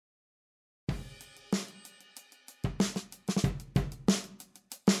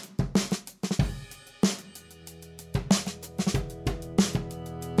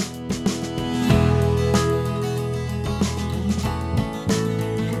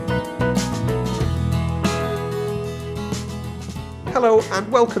Hello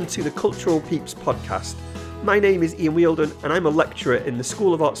and welcome to the Cultural Peeps podcast. My name is Ian Wheeldon and I'm a lecturer in the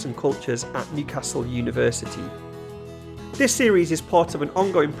School of Arts and Cultures at Newcastle University. This series is part of an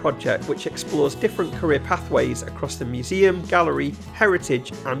ongoing project which explores different career pathways across the museum, gallery,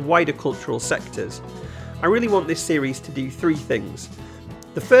 heritage and wider cultural sectors. I really want this series to do three things.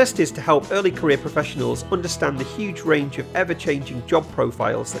 The first is to help early career professionals understand the huge range of ever-changing job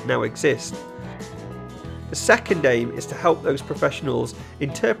profiles that now exist. The second aim is to help those professionals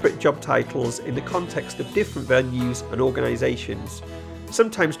interpret job titles in the context of different venues and organisations.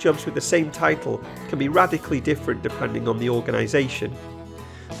 Sometimes jobs with the same title can be radically different depending on the organisation.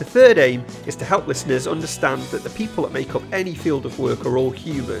 The third aim is to help listeners understand that the people that make up any field of work are all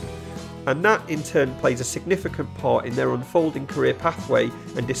human, and that in turn plays a significant part in their unfolding career pathway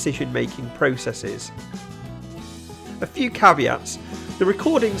and decision-making processes. A few caveats. The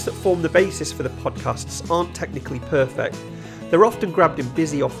recordings that form the basis for the podcasts aren't technically perfect. They're often grabbed in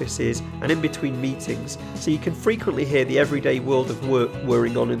busy offices and in between meetings, so you can frequently hear the everyday world of work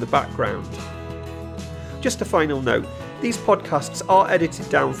whirring on in the background. Just a final note, these podcasts are edited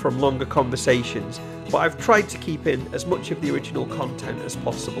down from longer conversations, but I've tried to keep in as much of the original content as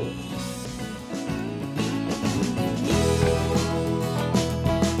possible.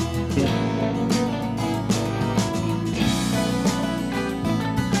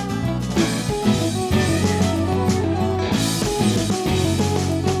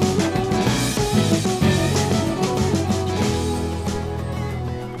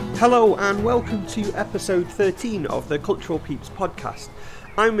 Hello and welcome to episode 13 of the Cultural Peeps podcast.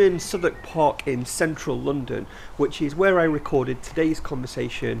 I'm in Southwark Park in central London, which is where I recorded today's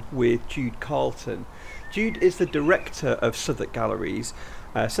conversation with Jude Carlton. Jude is the director of Southwark Galleries.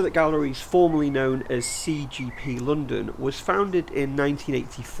 Southwark Galleries, formerly known as CGP London, was founded in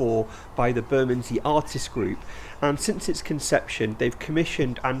 1984 by the Bermondsey Artist Group, and since its conception they've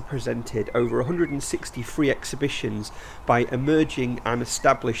commissioned and presented over 160 free exhibitions by emerging and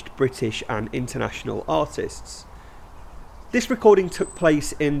established British and international artists. This recording took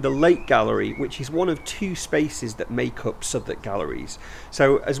place in the Lake Gallery, which is one of two spaces that make up Southwark Galleries.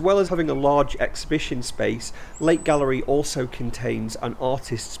 So as well as having a large exhibition space, Lake Gallery also contains an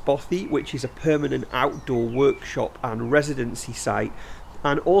artist's bothy, which is a permanent outdoor workshop and residency site,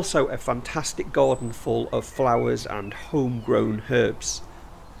 and also a fantastic garden full of flowers and homegrown herbs.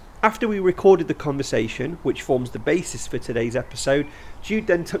 After we recorded the conversation, which forms the basis for today's episode, Jude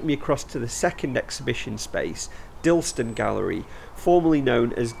then took me across to the second exhibition space, Dilston Gallery, formerly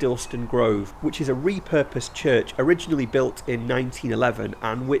known as Dilston Grove, which is a repurposed church originally built in 1911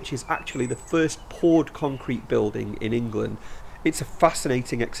 and which is actually the first poured concrete building in England. It's a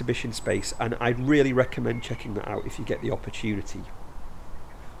fascinating exhibition space and I'd really recommend checking that out if you get the opportunity.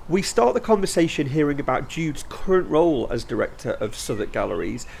 We start the conversation hearing about Jude's current role as director of Southwark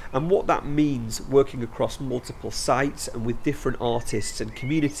Galleries and what that means working across multiple sites and with different artists and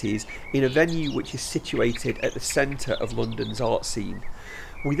communities in a venue which is situated at the centre of London's art scene.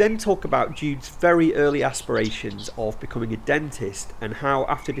 We then talk about Jude's very early aspirations of becoming a dentist and how,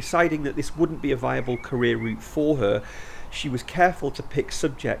 after deciding that this wouldn't be a viable career route for her, she was careful to pick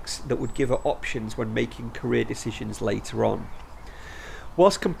subjects that would give her options when making career decisions later on.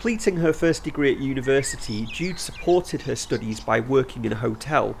 Whilst completing her first degree at university, Jude supported her studies by working in a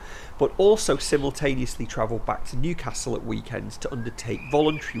hotel, but also simultaneously travelled back to Newcastle at weekends to undertake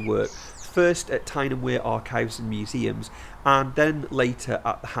voluntary work, first at Tyne & Wear Archives and Museums, and then later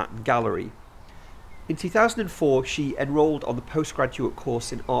at the Hatton Gallery. In 2004, she enrolled on the postgraduate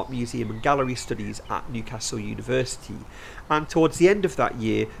course in Art Museum and Gallery Studies at Newcastle University, and towards the end of that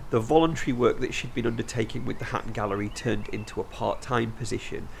year, the voluntary work that she'd been undertaking with the Hatton Gallery turned into a part-time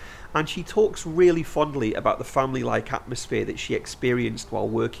position, and she talks really fondly about the family-like atmosphere that she experienced while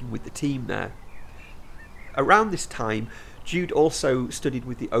working with the team there. Around this time, Jude also studied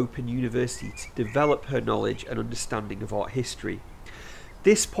with the Open University to develop her knowledge and understanding of art history.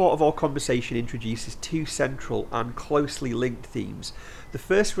 This part of our conversation introduces two central and closely linked themes. The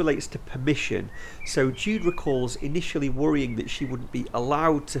first relates to permission, so Jude recalls initially worrying that she wouldn't be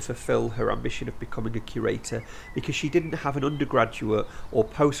allowed to fulfil her ambition of becoming a curator because she didn't have an undergraduate or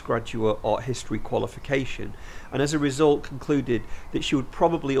postgraduate art history qualification, and as a result concluded that she would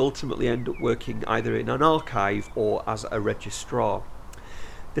probably ultimately end up working either in an archive or as a registrar.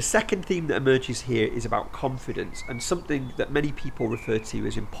 The second theme that emerges here is about confidence and something that many people refer to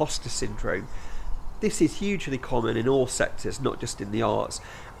as imposter syndrome. This is hugely common in all sectors, not just in the arts,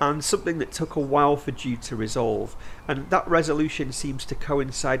 and something that took a while for Jude to resolve, and that resolution seems to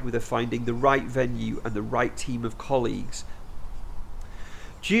coincide with her finding the right venue and the right team of colleagues.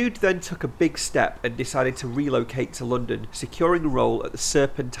 Jude then took a big step and decided to relocate to London, securing a role at the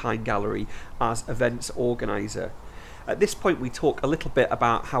Serpentine Gallery as events organiser. At this point we talk a little bit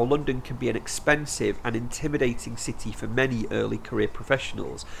about how London can be an expensive and intimidating city for many early career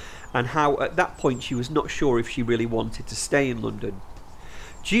professionals, and how at that point she was not sure if she really wanted to stay in London.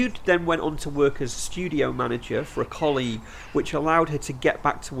 Jude then went on to work as studio manager for a colleague, which allowed her to get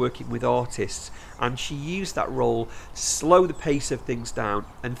back to working with artists, and she used that role to slow the pace of things down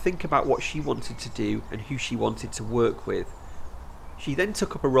and think about what she wanted to do and who she wanted to work with. She then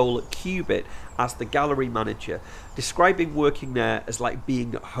took up a role at Cubit as the gallery manager, describing working there as like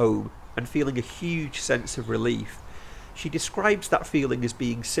being at home and feeling a huge sense of relief. She describes that feeling as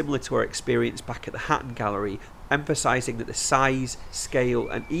being similar to her experience back at the Hatton Gallery, emphasising that the size, scale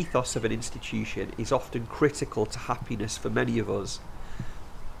and ethos of an institution is often critical to happiness for many of us.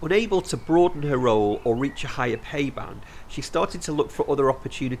 Unable to broaden her role or reach a higher pay band, she started to look for other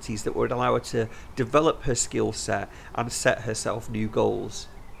opportunities that would allow her to develop her skill set and set herself new goals.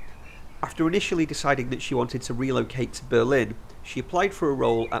 After initially deciding that she wanted to relocate to Berlin, she applied for a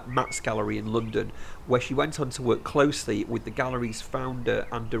role at Matt's Gallery in London, where she went on to work closely with the gallery's founder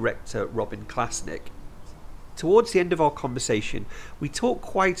and director Robin Klasnick. Towards the end of our conversation, we talk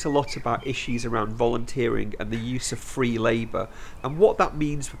quite a lot about issues around volunteering and the use of free labour, and what that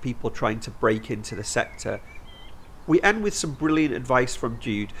means for people trying to break into the sector. We end with some brilliant advice from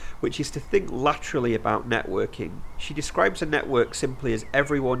Jude, which is to think laterally about networking. She describes a network simply as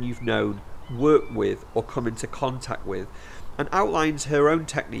everyone you've known, worked with or come into contact with, and outlines her own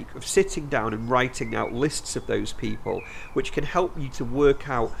technique of sitting down and writing out lists of those people, which can help you to work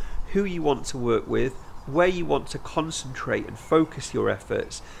out who you want to work with, where you want to concentrate and focus your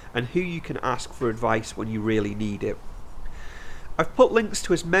efforts, and who you can ask for advice when you really need it. I've put links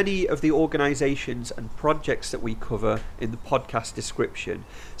to as many of the organisations and projects that we cover in the podcast description,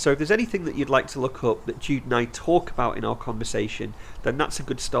 so if there's anything that you'd like to look up that Jude and I talk about in our conversation, then that's a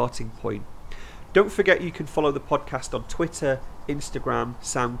good starting point. Don't forget you can follow the podcast on Twitter, Instagram,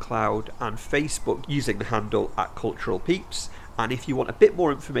 SoundCloud and Facebook using the handle @CulturalPeeps. And if you want a bit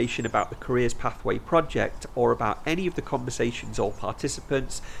more information about the Careers Pathway project or about any of the conversations or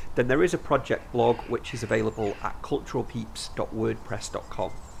participants, then there is a project blog which is available at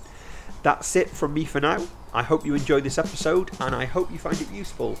culturalpeeps.wordpress.com. That's it from me for now. I hope you enjoyed this episode and I hope you find it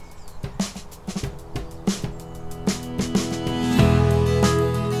useful.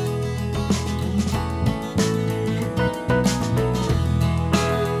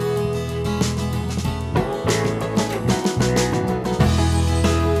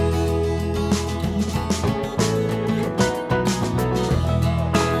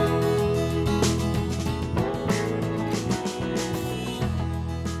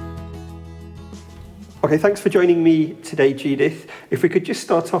 Okay, thanks for joining me today, Judith. If we could just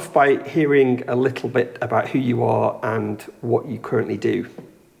start off by hearing a little bit about who you are and what you currently do.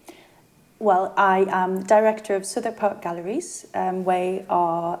 Well, I am Director of Southwark Park Galleries. We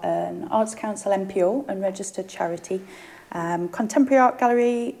are an Arts Council MPO and registered charity. Contemporary art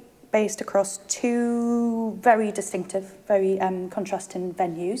gallery based across two very distinctive, very contrasting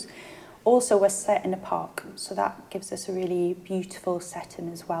venues. Also, we're set in a park, so that gives us a really beautiful setting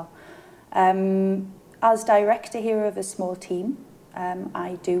as well. As director here of a small team,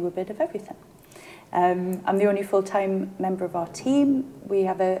 I do a bit of everything. I'm the only full-time member of our team. We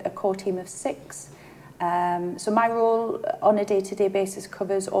have a core team of 6. So my role on a day-to-day basis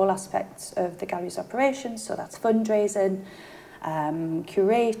covers all aspects of the gallery's operations. So that's fundraising,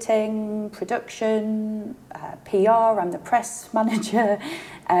 curating, production, PR. I'm the press manager,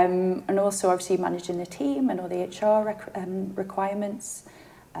 and also obviously managing the team and all the HR requirements.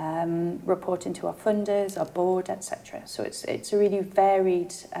 Reporting to our funders, our board, etc. So it's a really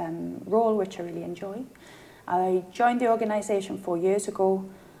varied role which I really enjoy. I joined the organisation 4 years ago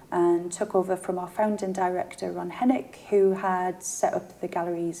and took over from our founding director Ron Hennick, who had set up the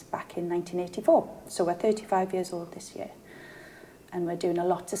galleries back in 1984. So we're 35 years old this year and we're doing a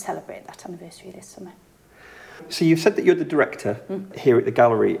lot to celebrate that anniversary this summer. So you've said that you're the director here at the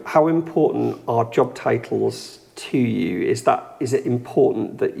gallery. How important are job titles to you? Is it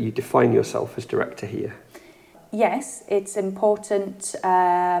important that you define yourself as director here? Yes, it's important.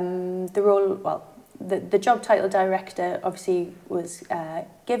 The role, well, the job title director obviously was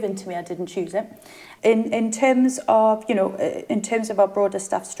given to me. I didn't choose it. In terms of our broader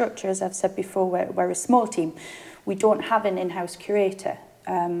staff structure, as I've said before, we're a small team. We don't have an in-house curator.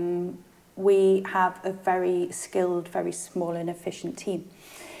 We have a very skilled, very small and efficient team.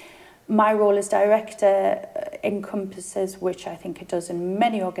 My role as director encompasses, which I think it does in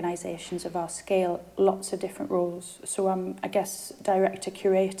many organisations of our scale, lots of different roles. So I'm, I guess, director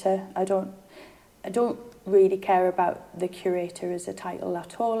curator. I don't really care about the curator as a title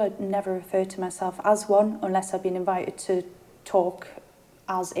at all. I'd never refer to myself as one unless I've been invited to talk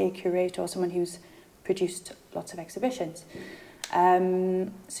as a curator or someone who's produced lots of exhibitions.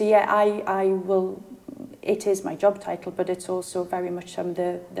 So yeah, I will. It is my job title, but it's also very much I'm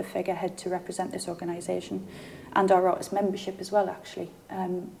the figurehead to represent this organisation and our artist membership as well, actually.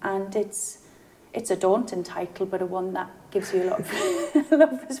 And it's a daunting title, but a one that gives you a lot of, a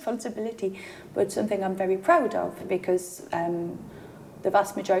lot of responsibility, but something I'm very proud of because the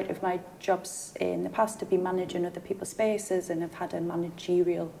vast majority of my jobs in the past have been managing other people's spaces and have had a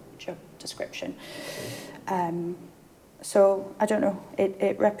managerial job description. So I don't know,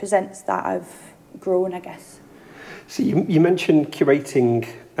 it represents that I've grown, I guess. So you mentioned curating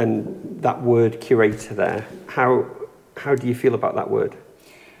and that word curator there. How do you feel about that word?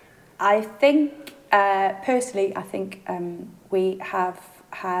 I think, personally, I think we have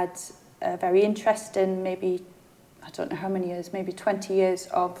had a very interesting, maybe, I don't know how many years, maybe 20 years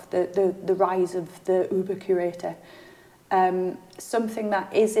of the rise of the Uber curator. Something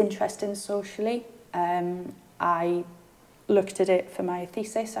that is interesting socially. I looked at it for my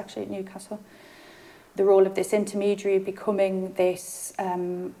thesis, actually, at Newcastle. The role of this intermediary becoming this,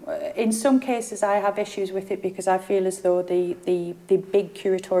 in some cases I have issues with it because I feel as though the big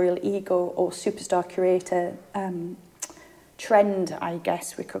curatorial ego or superstar curator trend, I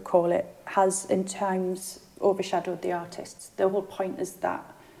guess we could call it, has in times overshadowed the artists. The whole point is that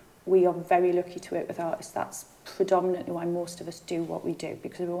we are very lucky to work with artists. That's predominantly why most of us do what we do,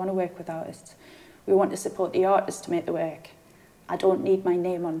 because we want to work with artists. We want to support the artists to make the work. I don't need my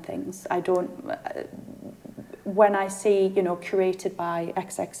name on things. I don't. When I see, curated by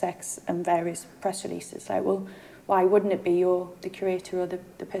XXX and various press releases, like, well, why wouldn't it be you're the curator or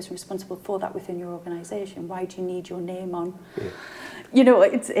the person responsible for that within your organisation? Why do you need your name on? Yeah.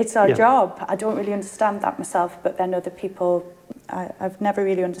 It's our job. I don't really understand that myself, but then other people, I've never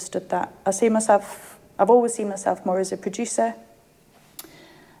really understood that. I've always seen myself more as a producer.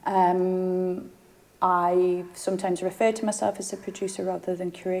 I sometimes refer to myself as a producer rather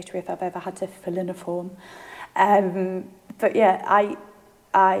than curator if I've ever had to fill in a form. But yeah,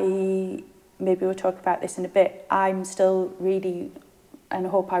 I maybe we'll talk about this in a bit. I'm still really, and I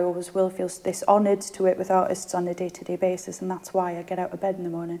hope I always will, feel this honoured to work with artists on a day-to-day basis, and that's why I get out of bed in the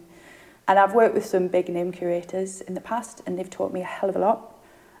morning. And I've worked with some big name curators in the past, and they've taught me a hell of a lot.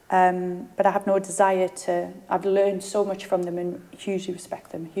 But I have no desire to. I've learned so much from them and hugely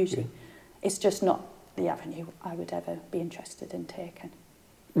respect them, hugely. It's just not the avenue I would ever be interested in taking.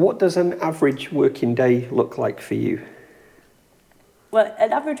 What does an average working day look like for you? Well,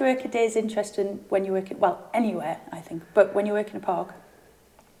 an average working day is interesting when you work anywhere, I think, but when you work in a park.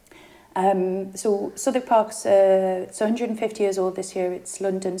 So Southwark Park's it's 150 years old this year. It's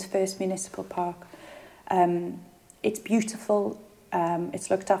London's first municipal park. It's beautiful. It's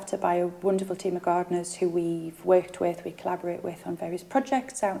looked after by a wonderful team of gardeners who we've worked with, we collaborate with on various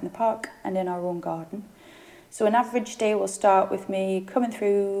projects out in the park and in our own garden. So an average day will start with me coming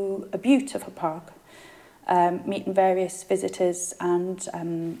through a beautiful park, meeting various visitors and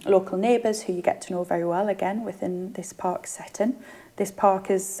local neighbours who you get to know very well, again, within this park setting. This park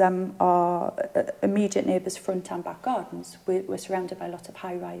is our immediate neighbours' front and back gardens. We're surrounded by a lot of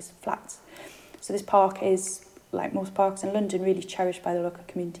high-rise flats. So this park is, like most parks in London, really cherished by the local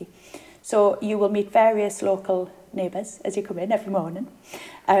community. So you will meet various local neighbours as you come in every morning.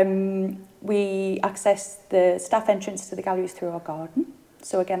 We access the staff entrance to the galleries through our garden.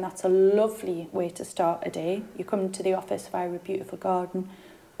 So again, that's a lovely way to start a day. You come to the office via a beautiful garden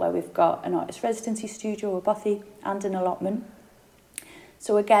where we've got an artist residency studio, a bothy, and an allotment.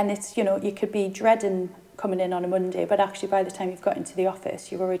 So again, it's, you could be dreading coming in on a Monday, but actually by the time you've got into the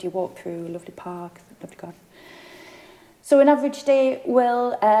office, you've already walked through a lovely park, lovely garden. So an average day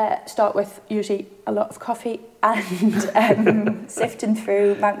will start with usually a lot of coffee and sifting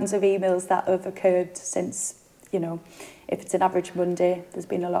through mountains of emails that have occurred since, if it's an average Monday, there's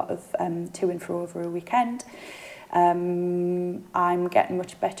been a lot of to and fro over a weekend. I'm getting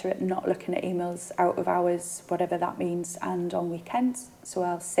much better at not looking at emails out of hours, whatever that means, and on weekends. So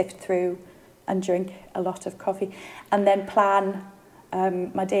I'll sift through and drink a lot of coffee and then plan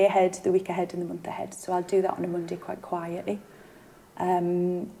my day ahead, the week ahead and the month ahead. So I'll do that on a Monday quite quietly.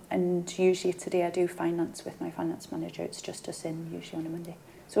 And usually today I do finance with my finance manager. It's just us in usually on a Monday.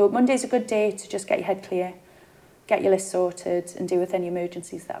 So Monday's a good day to just get your head clear, get your list sorted and deal with any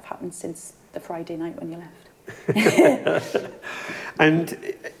emergencies that have happened since the Friday night when you left. And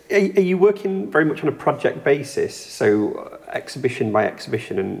Are you working very much on a project basis, so exhibition by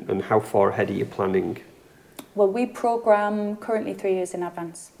exhibition, and how far ahead are you planning? Well, we programme currently 3 years in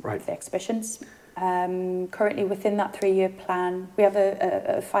advance Right. for the exhibitions. Currently within that 3-year plan, we have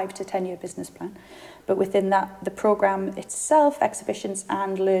a 5 to 10 year business plan, but within that, the programme itself, exhibitions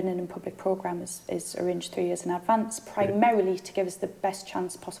and learning and public programme is arranged 3 years in advance, primarily to give us the best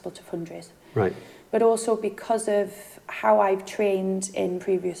chance possible to fundraise. Right. But also because of how I've trained in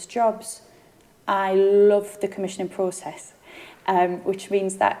previous jobs, I love the commissioning process, which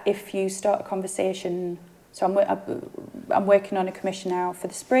means that if you start a conversation, so I'm working on a commission now for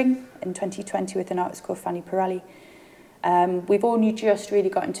the spring in 2020 with an artist called Fanny Pirelli. We've only just really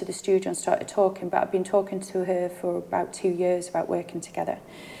got into the studio and started talking, but I've been talking to her for about 2 years about working together.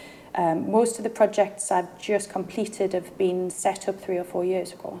 Most of the projects I've just completed have been set up 3 or 4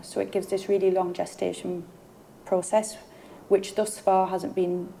 years ago, so it gives this really long gestation process, which thus far hasn't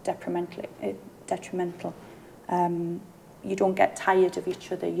been detrimental. You don't get tired of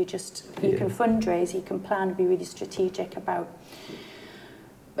each other. You can fundraise, you can plan, be really strategic about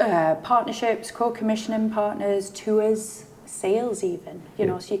partnerships, co-commissioning partners, tours, sales even. You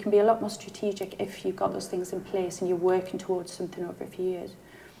know, so you can be a lot more strategic if you've got those things in place and you're working towards something over a few years.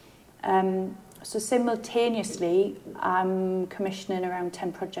 So simultaneously, I'm commissioning around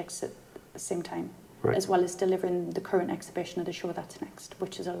 10 projects at the same time, as well as delivering the current exhibition of the show that's next,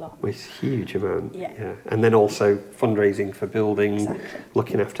 which is a lot. It's a huge amount. Yeah. And then also fundraising for building,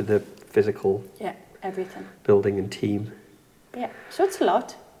 looking after the physical everything. building and team. Yeah, so it's a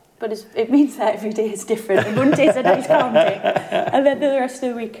lot, but it means that every day is different. And Monday's a nice calm day, and then the rest of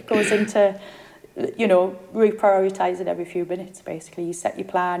the week goes into, you know, reprioritising every few minutes, basically. You set your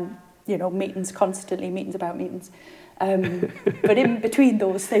plan, you know, meetings constantly, meetings about meetings. But in between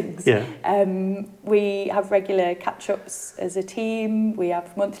those things, we have regular catch-ups as a team. We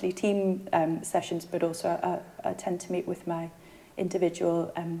have monthly team sessions, but also I tend to meet with my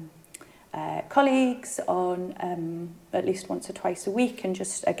individual colleagues on at least once or twice a week, and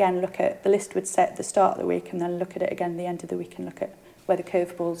just, again, look at the list we'd set at the start of the week, and then look at it again at the end of the week, and look at where the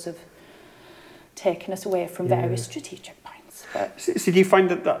curveballs have taken us away from various strategic points. So do you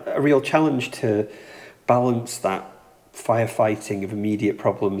find that a real challenge to balance that firefighting of immediate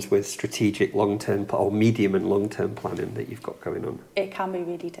problems with strategic long-term or medium and long-term planning that you've got going on? It can be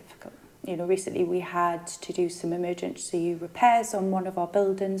really difficult. You know, recently we had to do some emergency repairs on one of our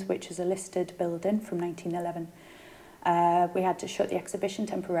buildings, which is a listed building from 1911. We had to shut the exhibition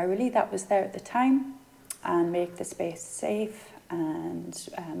temporarily that was there at the time and make the space safe and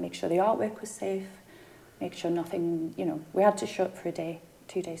make sure the artwork was safe, make sure nothing, you know, we had to shut for a day,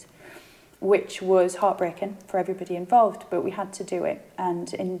 2 days, which was heartbreaking for everybody involved, but we had to do it.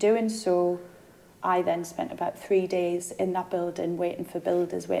 And in doing so, I then spent about 3 days in that building waiting for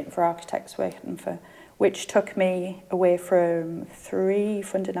builders, waiting for architects, which took me away from 3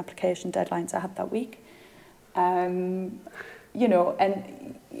 funding application deadlines I had that week. You know,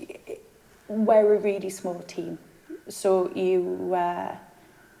 and we're a really small team, so you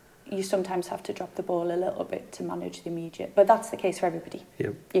sometimes have to drop the ball a little bit to manage the immediate, but that's the case for everybody.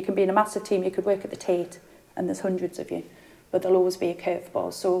 You can be in a massive team, you could work at the Tate and there's hundreds of you, but there'll always be a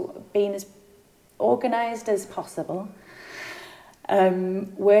curveball. So being as organised as possible,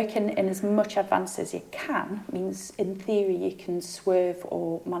 working in as much advance as you can means in theory you can swerve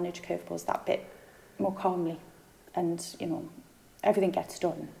or manage curveballs that bit more calmly, and you know, everything gets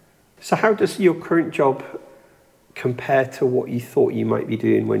done. So how does your current job compare to what you thought you might be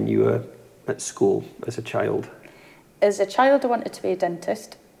doing when you were at school as a child? As a child, I wanted to be a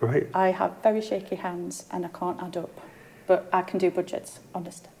dentist. Right. I have very shaky hands and I can't add up, but I can do budgets,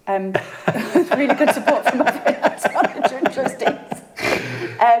 honest. Really good support from my finance manager and trustees.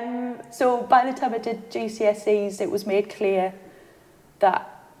 So by the time I did GCSEs, it was made clear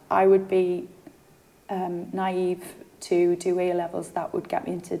that I would be naive to do A-levels that would get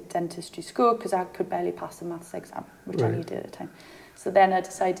me into dentistry school, because I could barely pass a maths exam, which I needed at the time. So then I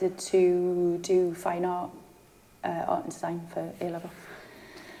decided to do fine art, art and design for A-level.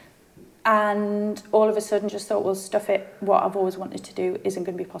 And all of a sudden just thought, well, stuff it, what I've always wanted to do isn't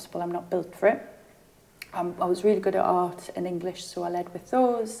going to be possible, I'm not built for it. I was really good at art and English, so I led with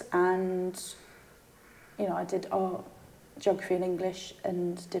those, and you know, I did art, geography and English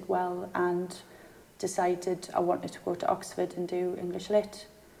and did well, and decided I wanted to go to Oxford and do English Lit.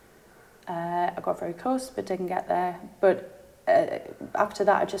 I got very close but didn't get there, but after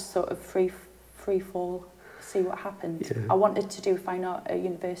that I just sort of free fall, see what happened. I wanted to do fine art at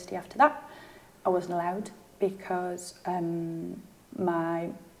university after that. I wasn't allowed because my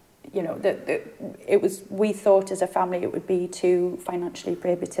you know, we thought as a family it would be too financially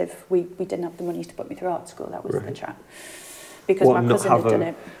prohibitive. We didn't have the money to put me through art school. That was the chat. Because my cousin had done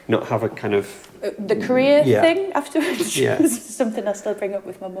it. Not have a kind of... the career thing afterwards. Yeah. This is something I still bring up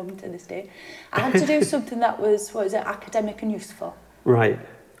with my mum to this day. I had to do something that was, academic and useful. Right.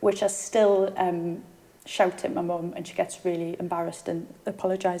 Which I still shout at my mum, and she gets really embarrassed and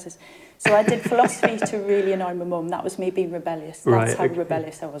apologises. So I did philosophy to really annoy my mum. That was me being rebellious. That's how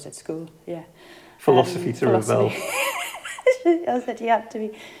rebellious I was at school. Yeah. Philosophy to rebel. I said you had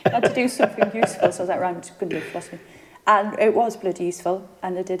to do something useful. So I was like, right, I'm just going to do philosophy. And it was bloody useful.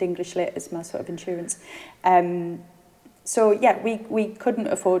 And I did English Lit as my sort of insurance. So yeah, we couldn't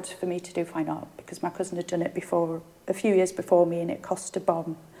afford for me to do fine art because my cousin had done it a few years before me, and it cost a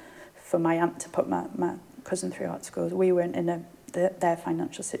bomb for my aunt to put my cousin through art school. We weren't in their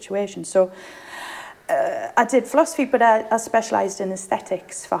financial situation. So I did philosophy, but I specialised in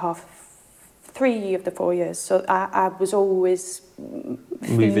aesthetics for 3 of the 4 years. So I was always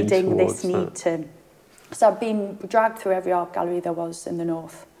feeding this need to... So I've been dragged through every art gallery there was in the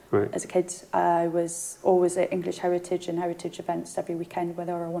north. Right. As a kid, I was always at English Heritage and Heritage events every weekend,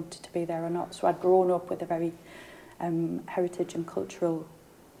 whether I wanted to be there or not. So I'd grown up with a very heritage and cultural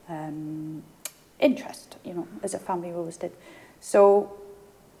interest, you know, as a family we always did. So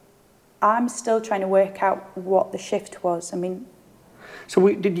I'm still trying to work out what the shift was. I mean... So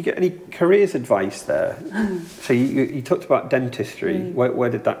did you get any careers advice there? So you talked about dentistry. Where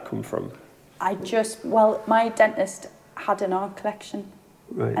did that come from? My dentist had an art collection.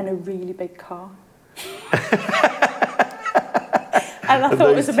 Right. And a really big car. And I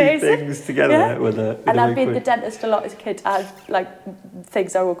thought it was amazing. Things together with I'd been the dentist a lot as a kid. I had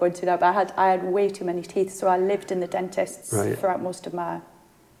things I won't go into now, but I had way too many teeth, so I lived in the dentist's throughout most of my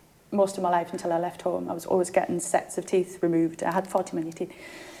life until I left home. I was always getting sets of teeth removed. I had far too many teeth.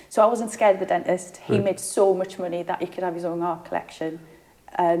 So I wasn't scared of the dentist. He made so much money that he could have his own art collection,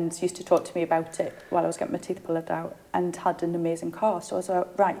 and used to talk to me about it while I was getting my teeth pulled out, and had an amazing car. So I was like,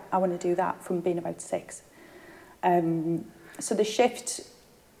 right, I want to do that from being about 6. So the shift,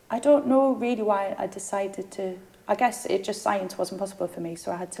 I don't know really why I decided to... I guess science wasn't possible for me,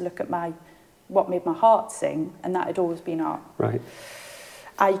 so I had to look at what made my heart sing, and that had always been art. Right.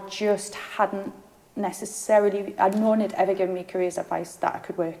 I just hadn't necessarily... No one had ever given me careers advice that I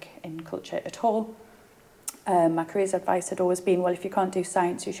could work in culture at all. My careers advice had always been, well, if you can't do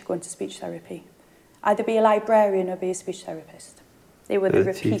science, you should go into speech therapy. Either be a librarian or be a speech therapist. They were the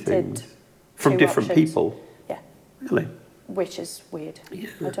repeated... From different options. People? Yeah. Really? Which is weird. Yeah.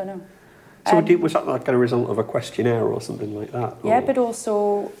 I don't know. So was that like a result of a questionnaire or something like that? Yeah, but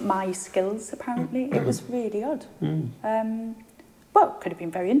also my skills, apparently. It was really odd. Well, it could have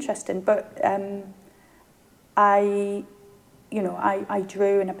been very interesting, but I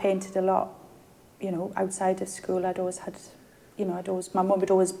drew and I painted a lot. You know, outside of school, I'd always had, my mum had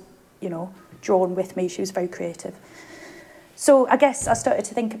always, drawn with me. She was very creative. So I guess I started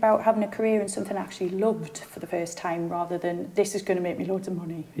to think about having a career in something I actually loved for the first time, rather than this is going to make me loads of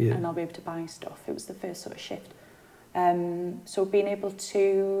money and I'll be able to buy stuff. It was the first sort of shift. So being able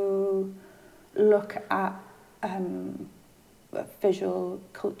to look at visual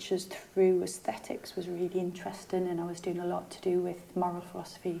cultures through aesthetics was really interesting, and I was doing a lot to do with moral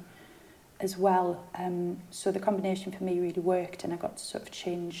philosophy as well. So the combination for me really worked, and I got to sort of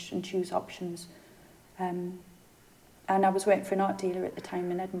change and choose options. And I was working for an art dealer at the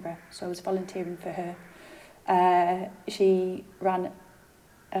time in Edinburgh, so I was volunteering for her. She ran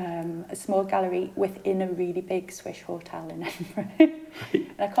a small gallery within a really big Swiss hotel in Edinburgh.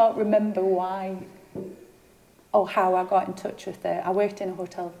 And I can't remember why or how I got in touch with her. I worked in a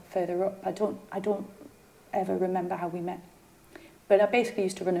hotel further up. I don't ever remember how we met. But I basically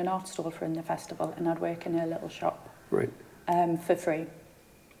used to run an art stall for her in the festival, and I'd work in her little shop for free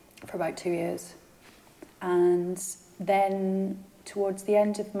for about 2 years. And then towards the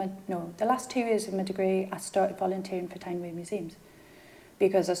end of the last 2 years of my degree, I started volunteering for Tyne-Wear Museums,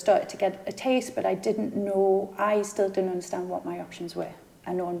 because I started to get a taste, but I still didn't understand what my options were,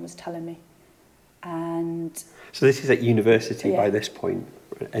 and no one was telling me. And so this is at university by this point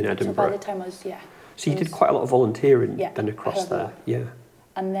in Edinburgh? So by the time I was, So you did quite a lot of volunteering then across there? Yeah.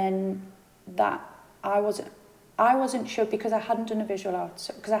 And then that, I wasn't sure, because I hadn't done a visual arts,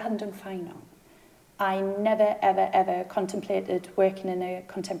 because I hadn't done fine art. I never, ever, ever contemplated working in a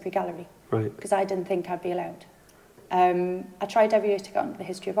contemporary gallery. Right. Because I didn't think I'd be allowed. I tried every year to get onto the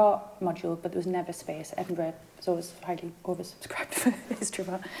History of Art module, but there was never space. Edinburgh was always highly oversubscribed for History of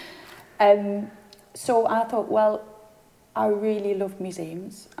Art. So I thought, well, I really love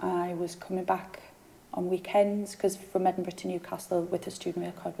museums. I was coming back on weekends, because from Edinburgh to Newcastle with a student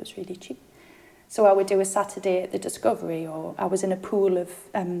rail card was really cheap. So I would do a Saturday at the Discovery, or I was in a pool of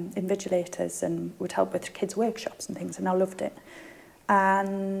invigilators and would help with kids' workshops and things, and I loved it.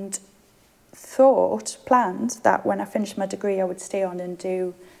 And planned that when I finished my degree I would stay on and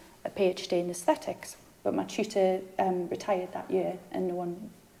do a PhD in aesthetics. But my tutor retired that year, and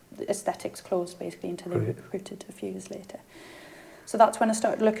the aesthetics closed basically until they recruited a few years later. So that's when I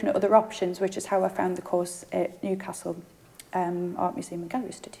started looking at other options, which is how I found the course at Newcastle Art Museum and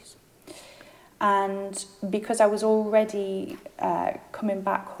Gallery Studies. And because I was already coming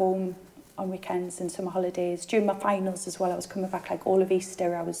back home on weekends and summer holidays, during my finals as well, I was coming back like all of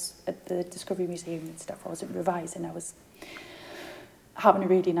Easter. I was at the Discovery Museum and stuff. I wasn't revising. I was having a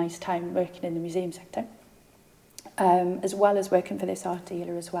really nice time working in the museum sector, as well as working for this art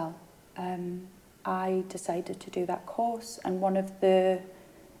dealer as well. I decided to do that course, and one of the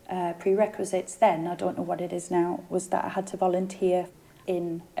prerequisites then, I don't know what it is now, was that I had to volunteer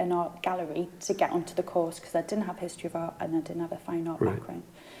in an art gallery to get onto the course, because I didn't have history of art and I didn't have a fine art background.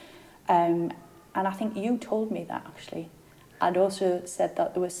 And I think you told me that actually. I'd also said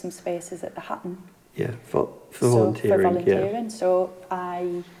that there was some spaces at the Hatton. Yeah, for volunteering. Yeah. So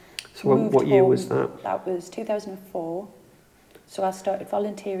I what year was that? That was 2004. So I started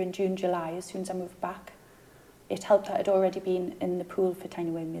volunteering June, July, as soon as I moved back. It helped that I'd already been in the pool for Tyne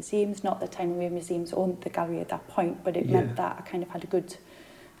and Wear Museums. Not that Tyne and Wear Museums owned the gallery at that point, but it meant that I kind of had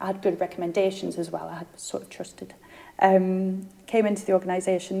good recommendations as well. I had sort of trusted. Came into the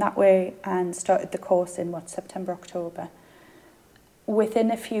organisation that way and started the course in September, October.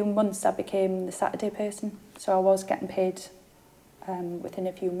 Within a few months, I became the Saturday person. So I was getting paid within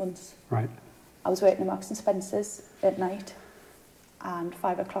a few months. Right. I was working at Marks and Spencer's at night, and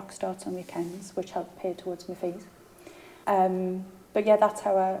 5 o'clock starts on weekends, which helped pay towards my fees. But yeah, that's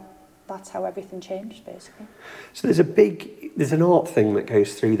how everything changed, basically. So there's an art thing that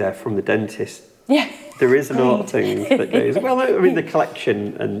goes through there from the dentist. Yeah. There is an art thing that goes, well, I mean, the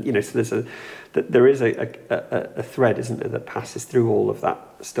collection, and, so there is a thread, isn't there, that passes through all of that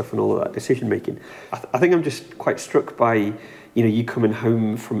stuff and all of that decision making. I think I'm just quite struck by, you coming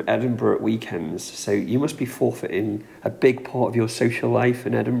home from Edinburgh at weekends, so you must be forfeiting a big part of your social life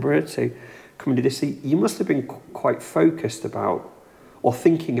in Edinburgh. So coming to this, you must have been quite focused about, or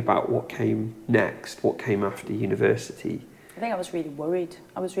thinking about what came next, what came after university. I think I was really worried.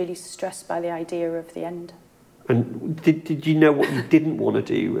 I was really stressed by the idea of the end. And did you know what you didn't want to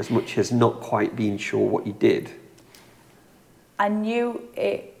do as much as not quite being sure what you did? I knew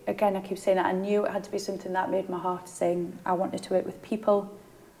it, again, I keep saying that, I knew it had to be something that made my heart sing. I wanted to work with people.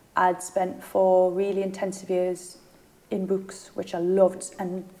 I'd spent 4 really intensive years in books, which I loved,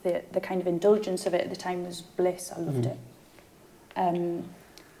 and the kind of indulgence of it at the time was bliss. I loved it.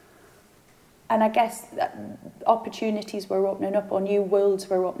 And I guess that opportunities were opening up, or new worlds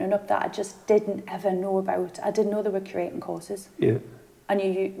were opening up that I just didn't ever know about. I didn't know they were creating courses. Yeah. I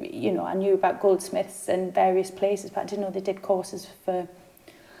knew about Goldsmiths and various places, but I didn't know they did courses for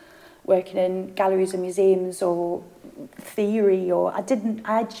working in galleries and museums or theory, or I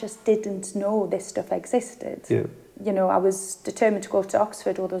just didn't know this stuff existed. Yeah. I was determined to go to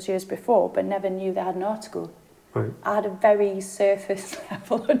Oxford all those years before, but never knew they had an art school. Right. I had a very surface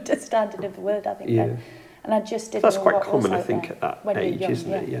level understanding of the word, I think. Yeah. And I just didn't That's know quite what common, was I think, there at that age, young,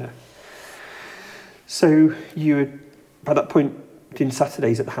 isn't it? Yeah. So you were, by that point, doing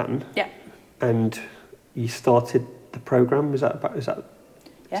Saturdays at the Hatton. Yeah. And you started the programme. Is that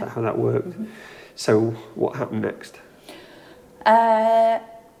how that worked? Mm-hmm. So what happened next?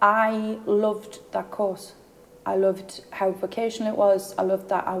 I loved that course. I loved how vocational it was. I loved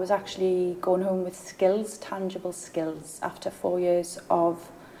that I was actually going home with skills, tangible skills, after 4 years of,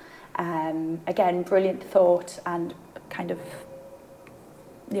 again, brilliant thought and kind of,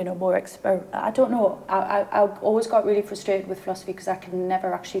 more I don't know. I always got really frustrated with philosophy because I could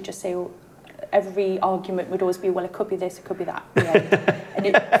never actually just say, every argument would always be, well, it could be this, it could be that. Yeah. And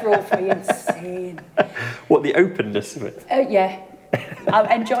it drove me insane. What, the openness of it? Yeah.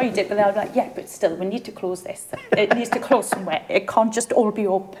 I enjoyed it, but then I was like, yeah, but still, we need to close this. It needs to close somewhere. It can't just all be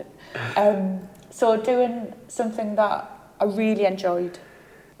open. So doing something that I really enjoyed,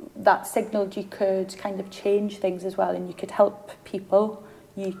 that signalled you could kind of change things as well, and you could help people.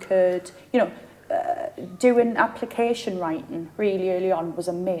 You could, doing application writing really early on was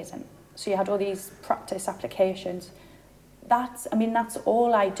amazing. So you had all these practice applications. That's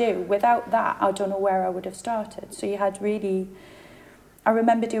all I do. Without that, I don't know where I would have started. So you had really... I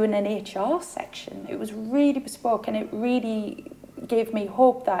remember doing an HR section. It was really bespoke, and it really gave me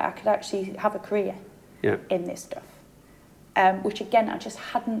hope that I could actually have a career in this stuff. Which again,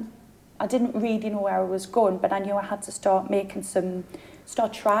 I I didn't really know where I was going, but I knew I had to start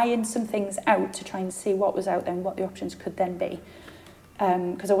trying some things out to try and see what was out there and what the options could then be.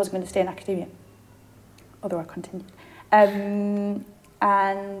 Because I wasn't going to stay in academia, although I continued. And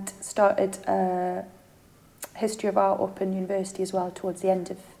started History of Art up in university as well towards the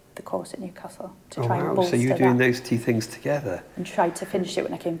end of the course at Newcastle to try and bolster so you were doing those two things together? And tried to finish it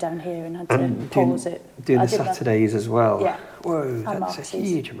when I came down here and had to pause it. Doing the Saturdays as well? Yeah. Whoa, that's a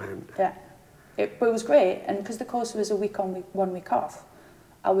huge amount. Yeah. But it was great, and because the course was a week on, 1 week off,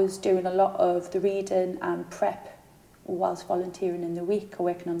 I was doing a lot of the reading and prep whilst volunteering in the week or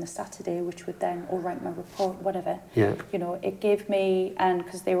working on the Saturday, which would then, or write my report, whatever. Yeah. You know, it gave me, and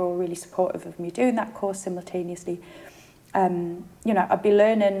because they were all really supportive of me doing that course simultaneously, you know, I'd be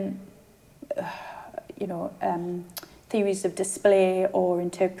learning, theories of display or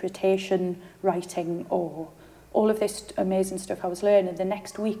interpretation, writing, or all of this amazing stuff I was learning. The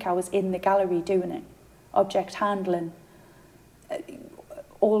next week I was in the gallery doing it, object handling,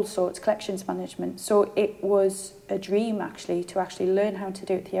 all sorts, collections management. So it was a dream actually to actually learn how to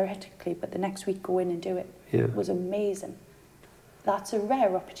do it theoretically, but the next week go in and do it was amazing. That's a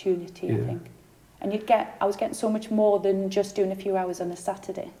rare opportunity, I think. And I was getting so much more than just doing a few hours on a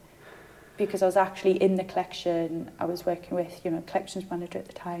Saturday, because I was actually in the collection. I was working with, collections manager at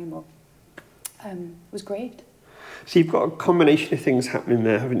the time, it was great. So you've got a combination of things happening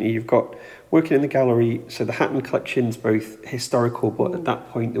there, haven't you? You've got working in the gallery, so the Hatton collection's both historical, but at that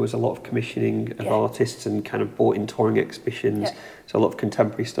point there was a lot of commissioning of artists and kind of bought in touring exhibitions, so a lot of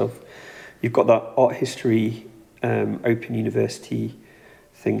contemporary stuff. You've got that art history Open University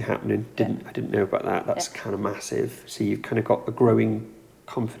thing happening. I didn't know about that. That's kind of massive. So you've kind of got a growing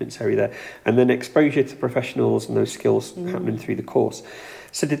confidence area there. And then exposure to professionals and those skills happening through the course.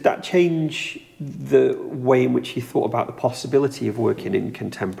 So did that change the way in which you thought about the possibility of working in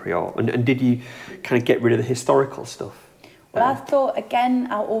contemporary art? And did you kind of get rid of the historical stuff? Well, I thought, again,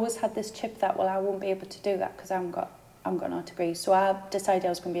 I always had this chip that, I won't be able to do that because I haven't got an art degree. So I decided I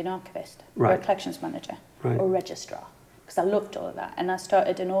was going to be an archivist or a collections manager or registrar, because I loved all of that. And I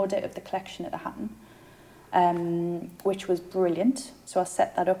started an audit of the collection at the Hatton, which was brilliant. So I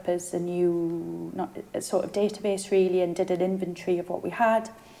set that up as a sort of database really, and did an inventory of what we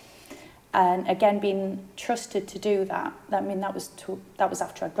had. And again, being trusted to do that, that was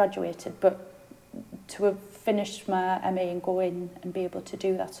after I graduated, but to have finished my MA and go in and be able to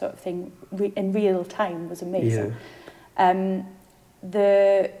do that sort of thing in real time was amazing.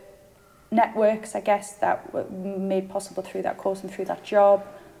 The networks, I guess, that were made possible through that course and through that job,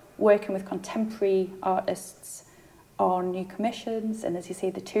 working with contemporary artists on new commissions, and as you say,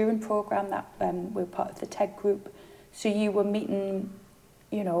 the touring programme that we're part of the TEG group. So you were meeting,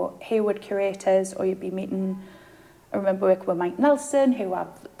 Hayward curators, or you'd be meeting, I remember working with Mike Nelson, who I've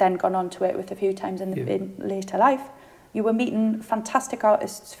then gone on to work with a few times in later life. You were meeting fantastic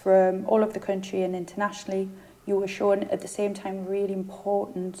artists from all over the country and internationally. You were showing at the same time really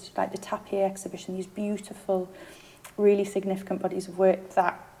important, like the Tapier exhibition, these beautiful, really significant bodies of work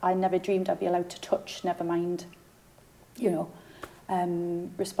that I never dreamed I'd be allowed to touch, never mind,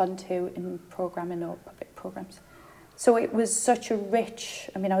 respond to in programming or public programmes. So it was such a rich,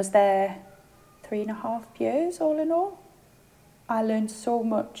 I was there 3.5 years all in all. I learned so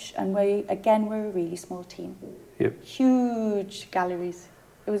much, and we're a really small team. Yep. Huge galleries.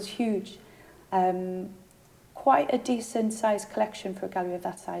 It was huge. Quite a decent sized collection for a gallery of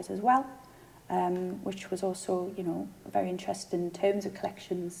that size as well, which was also, very interesting in terms of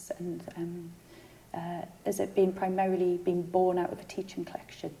collections, and as it being primarily being born out of a teaching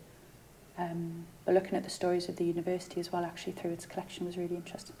collection. But looking at the stories of the university as well, actually, through its collection was really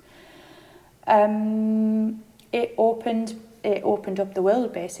interesting. It opened up the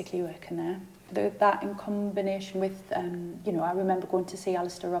world, basically, working there. That in combination with, I remember going to see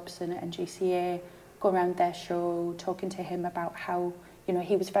Alistair Robson at NGCA, go around their show, talking to him about how,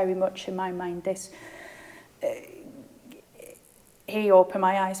 he was very much, in my mind, he opened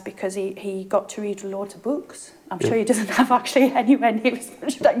my eyes because he got to read loads of books. I'm sure he doesn't have actually anywhere near as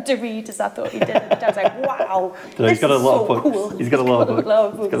much time to read as I thought he did. I was like, wow, he's got a lot of books. He's got a lot of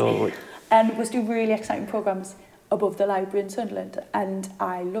books. And was doing really exciting programmes above the library in Sunderland. And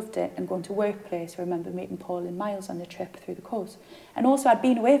I loved it. And going to Workplace, I remember meeting Paul and Miles on the trip through the course. And also I'd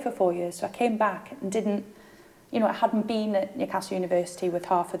been away for 4 years, so I came back and didn't, I hadn't been at Newcastle University with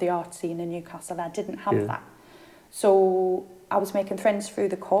half of the art scene in Newcastle. I didn't have that. So I was making friends through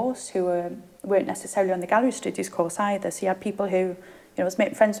the course who weren't necessarily on the gallery studies course either. So you had people who, I was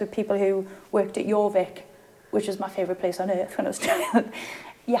making friends with people who worked at Jorvik, which was my favourite place on earth when I was doing it.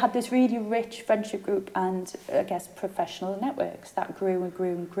 you had this really rich friendship group and, I guess, professional networks that grew and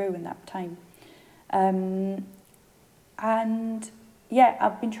grew and grew in that time. And yeah,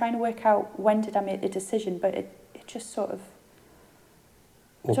 I've been trying to work out when did I make the decision, but it just sort of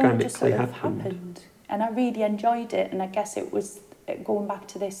organically happened. And I really enjoyed it, and I guess it was going back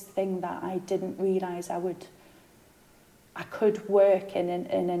to this thing that I didn't realise I could work in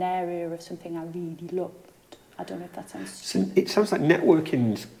an area of something I really loved. I don't know if that sounds stupid. So it sounds like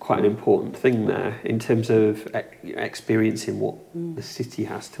networking's quite an important thing there in terms of experiencing what the city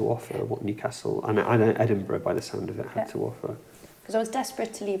has to offer, what Newcastle and Edinburgh, by the sound of it, had to offer. Because I was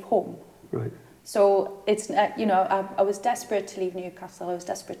desperate to leave home. Right. So it's, I was desperate to leave Newcastle. I was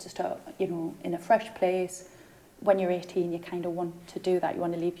desperate to start, in a fresh place. When you're 18, you kind of want to do that. You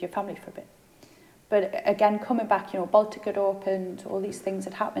want to leave your family for a bit. But again, coming back, Baltic had opened, all these things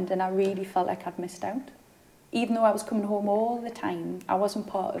had happened, and I really felt like I'd missed out. Even though I was coming home all the time, I wasn't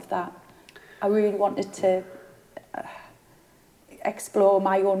part of that. I really wanted to explore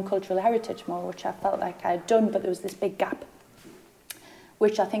my own cultural heritage more, which I felt like I had done, but there was this big gap,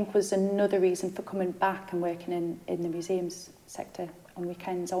 which I think was another reason for coming back and working in the museums sector on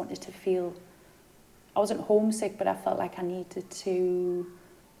weekends. I wanted to feel, I wasn't homesick, but I felt like I needed to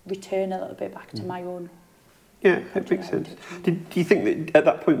return a little bit back to my own. Yeah, it makes sense. Do you think that at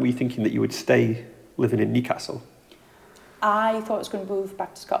that point were you thinking that you would stay living in Newcastle? I thought I was going to move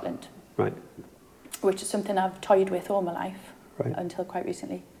back to Scotland. Right. Which is something I've toyed with all my life, right, until quite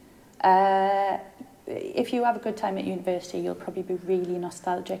recently. If you have a good time at university, you'll probably be really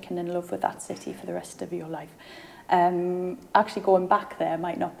nostalgic and in love with that city for the rest of your life. Actually going back there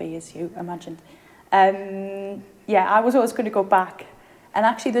might not be as you imagined. Yeah, I was always going to go back. And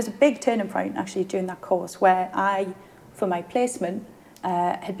actually there's a big turning point actually during that course where I, for my placement,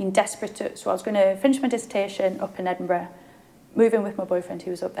 had been desperate to, so I was going to finish my dissertation up in Edinburgh, move in with my boyfriend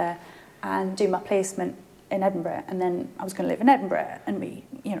who was up there, and do my placement in Edinburgh, and then I was going to live in Edinburgh, and we're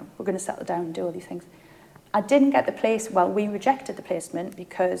going to settle down and do all these things. I didn't get the place, we rejected the placement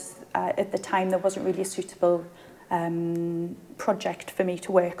because at the time there wasn't really a suitable project for me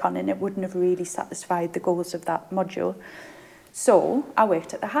to work on, and it wouldn't have really satisfied the goals of that module. So I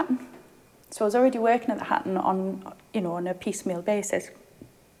worked at the Hatton. So I was already working at the Hatton on a piecemeal basis.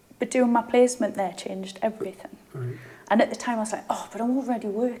 But doing my placement there changed everything. Right. And at the time I was like, but I already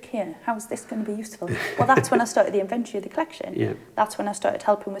work here. How is this going to be useful? Well, that's when I started the inventory of the collection. Yeah. That's when I started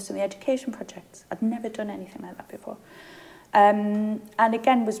helping with some of the education projects. I'd never done anything like that before. And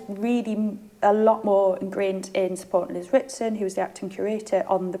again, was really a lot more ingrained in supporting Liz Ritson, who was the acting curator,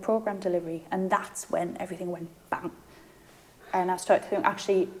 on the programme delivery. And that's when everything went bang. And I started to think,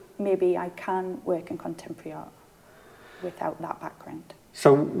 actually, maybe I can work in contemporary art without that background.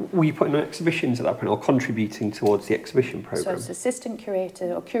 So were you putting on exhibitions at that point, or contributing towards the exhibition programme? So I was assistant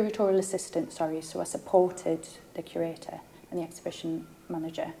curator, or curatorial assistant, sorry, so I supported the curator and the exhibition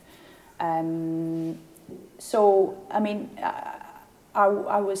manager. So, I mean, I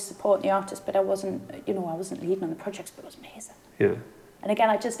was supporting the artist, but I wasn't leading on the projects, but it was amazing. Yeah. And again,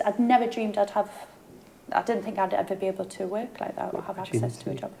 I'd never dreamed I didn't think I'd ever be able to work like that or have access to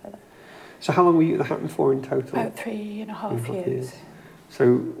a job like that. So how long were you at the Hatton for in total? About 3.5 years.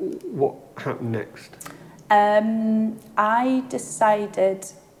 So what happened next? I decided,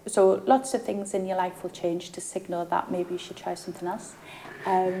 so lots of things in your life will change to signal that maybe you should try something else.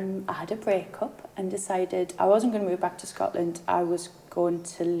 I had a breakup and decided I wasn't going to move back to Scotland, I was going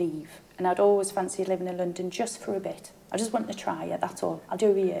to leave. And I'd always fancied living in London just for a bit. I just wanted to try it, that's all. I'll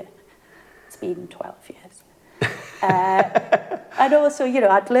do a year. It's been 12 years. And also,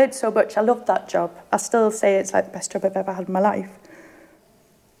 I'd learned so much. I loved that job. I still say it's like the best job I've ever had in my life.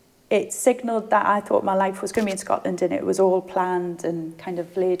 It signalled that I thought my life was going to be in Scotland, and it was all planned and kind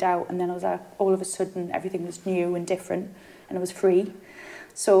of laid out. And then I was like, all of a sudden, everything was new and different, and I was free.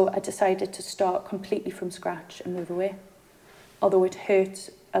 So I decided to start completely from scratch and move away. Although it hurt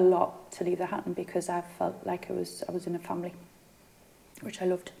a lot to leave the Hatton because I felt like I was in a family, which I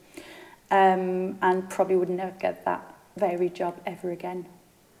loved. And probably would never get that varied job ever again.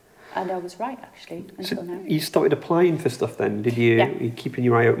 And I was right, actually, until now. You started applying for stuff then, did you? Yeah. Were you keeping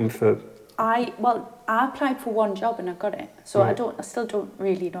your eye open for... I applied for one job and I got it. So right. I still don't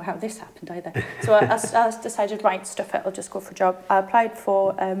really know how this happened either. So I decided, right, stuff it, I'll just go for a job. I applied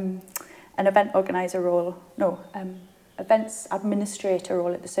for an event organiser role, events administrator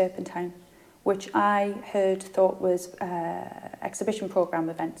role at the Serpentine, which I thought was exhibition programme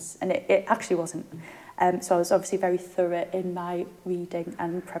events, and it actually wasn't. So I was obviously very thorough in my reading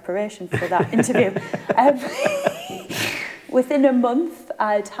and preparation for that interview. Within a month,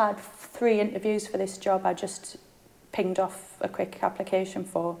 I'd had 3 interviews for this job. I just pinged off a quick application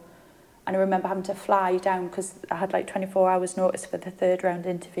for. And I remember having to fly down because I had like 24 hours notice for the third round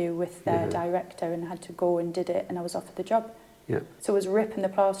interview with their director, and had to go and did it, and I was offered the job. Yeah. So I was ripping the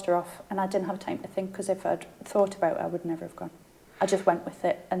plaster off, and I didn't have time to think, because if I'd thought about it, I would never have gone. I just went with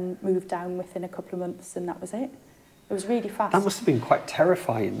it and moved down within a couple of months, and that was it. It was really fast. That must have been quite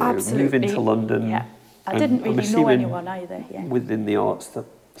terrifying, though, Absolutely. moving to London. Yeah. I didn't really know anyone either. Yeah. Within the arts, the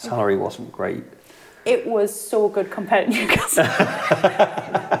salary wasn't great. It was so good compared to Newcastle.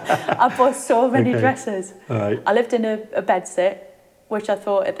 I bought so many dresses. All right. I lived in a bedsit, which I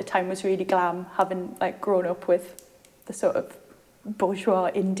thought at the time was really glam, having like grown up with the sort of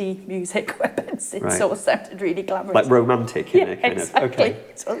bourgeois indie music where bedsits all sounded really glamorous. Like romantic in a kind exactly. of... Okay.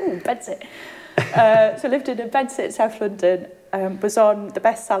 So, bedsit. So I lived in a bedsit South London, was on the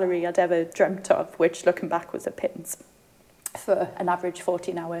best salary I'd ever dreamt of, which looking back was a pittance for an average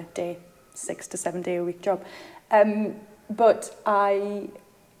 14-hour day, 6 to 7 day a week job. But I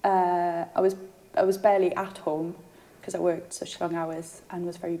was barely at home because I worked such long hours and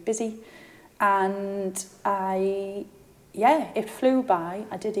was very busy. And it flew by.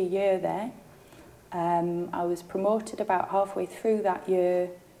 I did a year there. I was promoted about halfway through that year.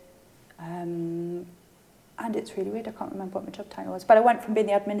 And it's really weird, I can't remember what my job title was. But I went from being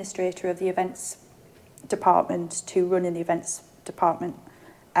the administrator of the events department to running the events department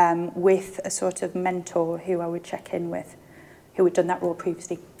with a sort of mentor who I would check in with, who had done that role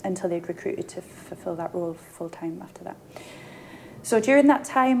previously, until they'd recruited to fulfil that role full-time after that. So during that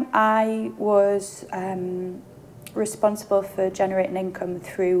time, I was responsible for generating income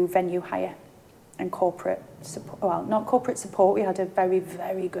through venue hire and corporate support. Well, not corporate support. We had a very,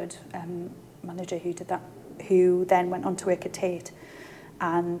 very good manager who did that, who then went on to work at Tate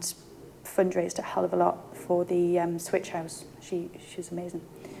and fundraised a hell of a lot for the Switch House. She's amazing.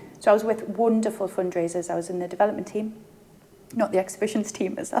 So I was with wonderful fundraisers. I was in the development team, not the exhibitions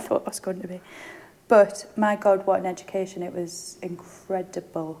team as I thought I was going to be. But my God, what an education. It was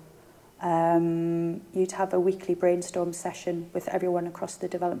incredible. You'd have a weekly brainstorm session with everyone across the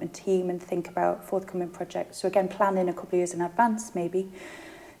development team and think about forthcoming projects. So again, planning a couple of years in advance maybe,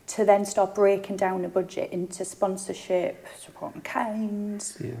 to then start breaking down a budget into sponsorship, support in kind,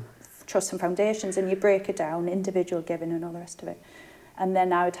 trusts and foundations, and you break it down, individual giving and all the rest of it. And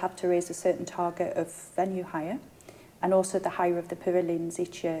then I would have to raise a certain target of venue hire, and also the hire of the pavilions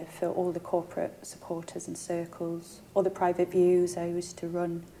each year for all the corporate supporters and circles, all the private views I used to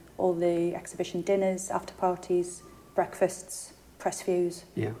run, all the exhibition dinners, after parties, breakfasts, press views,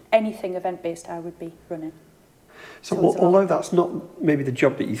 anything event-based I would be running. So although that's not maybe the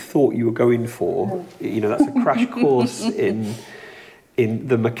job that you thought you were going for, that's a crash course in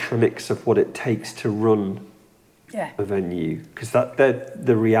the mechanics of what it takes to run a venue, because they're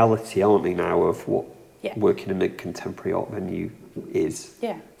the reality, aren't they, now, of what working in a contemporary art venue is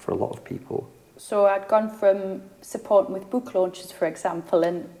for a lot of people. So I'd gone from supporting with book launches, for example,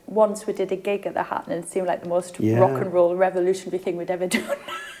 and once we did a gig at the Hatton, and it seemed like the most rock and roll revolutionary thing we'd ever done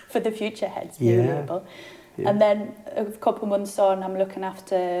for the Future Heads new label. Yeah. And then a couple of months on, I'm looking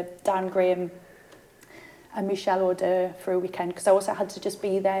after Dan Graham and Michelle Oder for a weekend, because I also had to just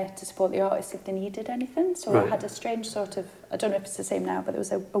be there to support the artists if they needed anything. So I had a strange sort of, I don't know if it's the same now, but there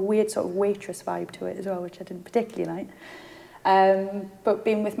was a weird sort of waitress vibe to it as well, which I didn't particularly like. But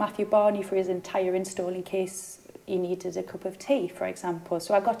being with Matthew Barney for his entire install in case he needed a cup of tea, for example.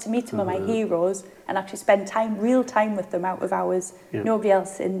 So I got to meet some of my heroes and actually spend real time with them out of hours, nobody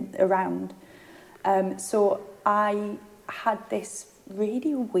else around. So I had this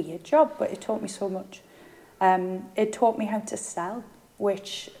really weird job, but it taught me so much. It taught me how to sell,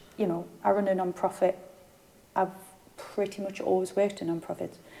 which, I run a non-profit. I've pretty much always worked in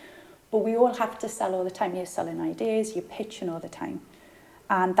non-profits. But we all have to sell all the time. You're selling ideas, you're pitching all the time.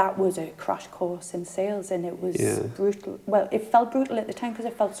 And that was a crash course in sales, and it was brutal. Well, it felt brutal at the time because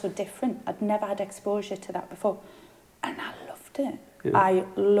it felt so different. I'd never had exposure to that before. And I loved it. Yeah. I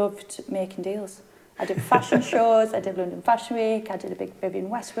loved making deals. I did fashion shows, I did London Fashion Week, I did a big Vivienne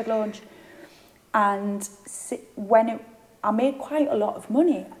Westwood launch. And I made quite a lot of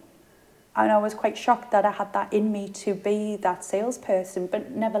money. And I was quite shocked that I had that in me to be that salesperson,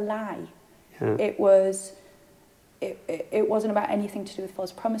 but never lie. Yeah. It wasn't about anything to do with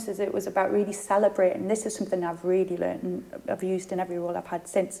false promises. It was about really celebrating. This is something I've really learned and I've used in every role I've had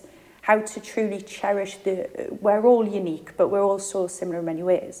since. How to truly cherish we're all unique, but we're all so similar in many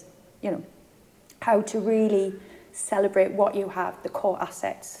ways. How to really celebrate what you have, the core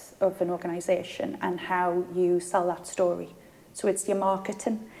assets of an organisation, and how you sell that story. So it's your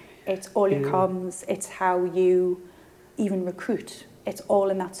marketing. It's all your comms, it's how you even recruit. It's all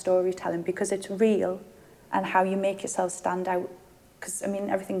in that storytelling because it's real and how you make yourself stand out. Because, I mean,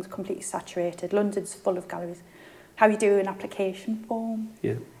 everything's completely saturated. London's full of galleries. How you do an application form.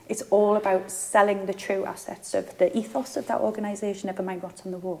 Yeah. It's all about selling the true assets of the ethos of that organisation, never mind what's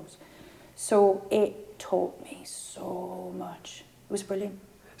on the walls. So it taught me so much. It was brilliant.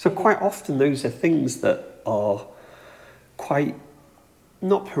 So quite often those are things that are quite,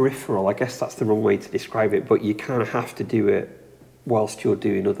 not peripheral, I guess that's the wrong way to describe it, but you kind of have to do it whilst you're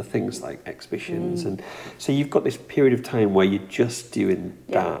doing other things like exhibitions. And so you've got this period of time where you're just doing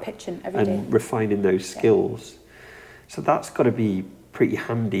that pitching every day. Refining those skills. So that's got to be pretty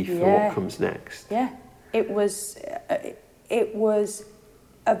handy for what comes next. Yeah, it was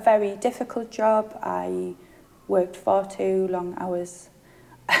a very difficult job. I worked far too long hours,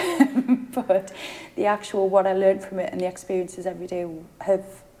 but the actual what I learned from it and the experiences every day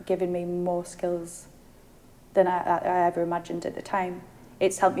have given me more skills than I ever imagined at the time.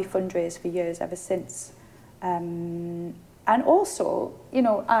 It's helped me fundraise for years ever since. And also, you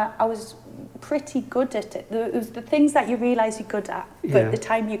know, I was pretty good at it. It was the things that you realise you're good at, but at the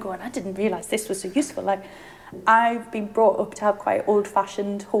time you go, and I didn't realise this was so useful. Like, I've been brought up to have quite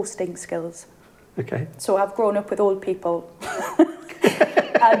old-fashioned hosting skills. Okay. So I've grown up with old people.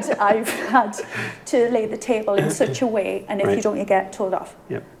 And I've had to lay the table in such a way, and if you don't, you get told off.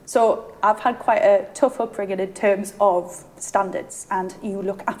 Yep. So I've had quite a tough upbringing in terms of standards, and you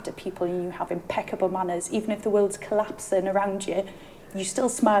look after people and you have impeccable manners. Even if the world's collapsing around you, you still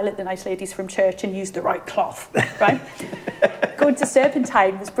smile at the nice ladies from church and use the right cloth, right? Going to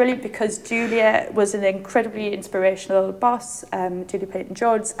Serpentine was brilliant because Julia was an incredibly inspirational boss, Julia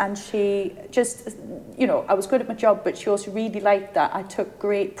Payton-Jones, and she just, you know, I was good at my job, but she also really liked that I took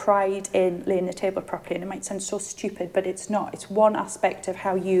great pride in laying the table properly. And it might sound so stupid, but it's not. It's one aspect of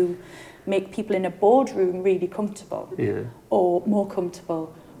how you make people in a boardroom really comfortable, or more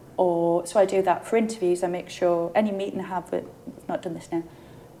comfortable. So I do that for interviews. I make sure any meeting I have, I've not done this now,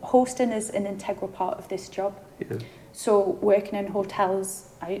 hosting is an integral part of this job. Yeah. So working in hotels,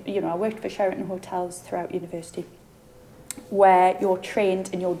 I worked for Sheraton Hotels throughout university, where you're trained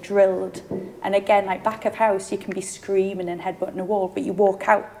and you're drilled. And again, like back of house, you can be screaming and headbutting a wall, but you walk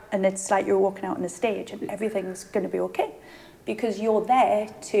out and it's like you're walking out on a stage and everything's going to be okay, because you're there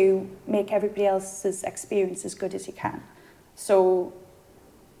to make everybody else's experience as good as you can. So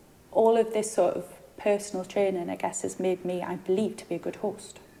all of this sort of personal training, I guess, has made me, I believe, to be a good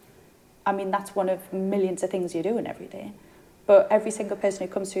host. I mean, that's one of millions of things you're doing every day. But every single person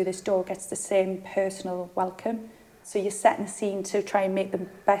who comes through this door gets the same personal welcome. So you're setting a scene to try and make the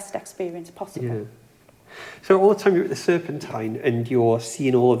best experience possible. Yeah. So all the time you're at the Serpentine and you're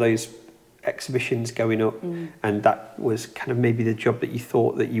seeing all of those exhibitions going up, and that was kind of maybe the job that you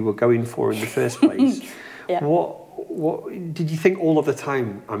thought that you were going for in the first place. Yeah. What did you think all of the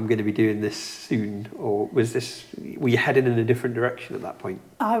time, I'm going to be doing this soon? Or were you heading in a different direction at that point?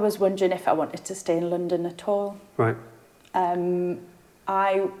 I was wondering if I wanted to stay in London at all. Right.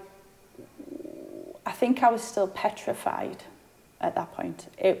 I think I was still petrified at that point.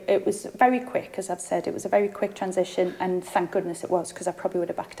 It was very quick, as I've said. It was a very quick transition, and thank goodness it was, because I probably would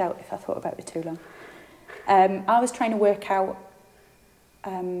have backed out if I thought about it too long. I was trying to work out.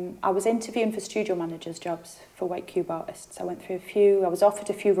 I was interviewing for studio managers' jobs for White Cube artists. I went through a few. I was offered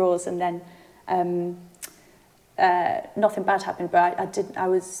a few roles, and then nothing bad happened. But I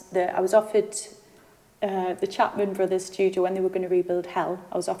was offered the Chapman Brothers studio when they were going to rebuild Hell.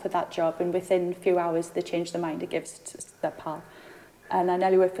 I was offered that job, and within a few hours they changed their mind. It gives to their pal. And I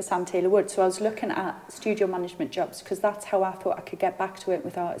nearly worked for Sam Taylor Wood. So I was looking at studio management jobs because that's how I thought I could get back to it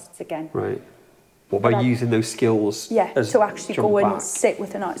with artists again. Right. What about using those skills? Yeah, to actually go back? and sit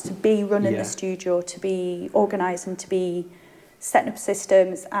with an artist, to be running the studio, to be organising, to be setting up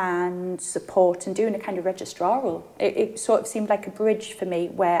systems and support and doing a kind of registrar role. It sort of seemed like a bridge for me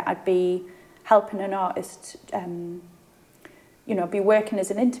where I'd be helping an artist, be working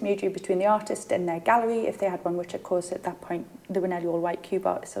as an intermediary between the artist and their gallery, if they had one, which of course at that point they were nearly all White Cube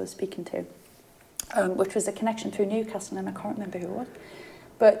artists I was speaking to, which was a connection through Newcastle, and I can't remember who it was.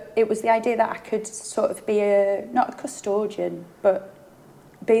 But it was the idea that I could sort of be not a custodian, but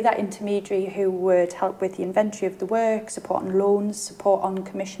be that intermediary who would help with the inventory of the work, support on loans, support on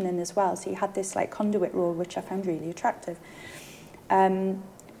commissioning as well. So you had this like conduit role, which I found really attractive. And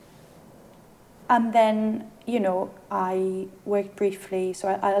then, I worked briefly. So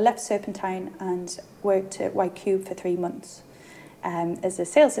I left Serpentine and worked at White Cube for 3 months as a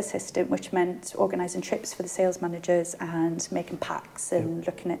sales assistant, which meant organising trips for the sales managers and making packs and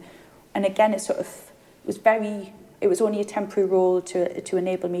looking at. And again, it was only a temporary role to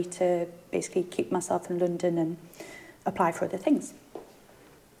enable me to basically keep myself in London and apply for other things.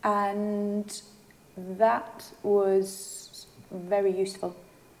 And that was very useful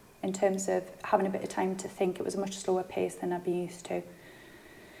in terms of having a bit of time to think. It was a much slower pace than I'd been used to.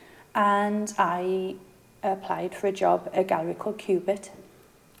 And I applied for a job at a gallery called Cubit,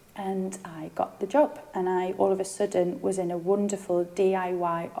 and I got the job, and I all of a sudden was in a wonderful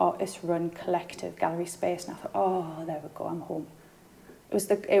DIY artist-run collective gallery space, and I thought, oh, there we go, I'm home.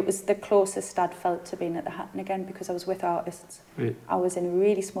 It was the closest I'd felt to being at the Hatton again, because I was with artists. Right. I was in a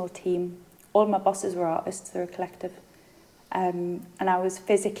really small team. All my bosses were artists, they're a collective. And I was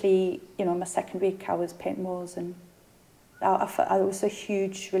physically, my second week I was painting walls, and it was a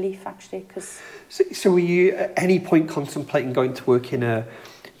huge relief actually, because... So were you at any point contemplating going to work in a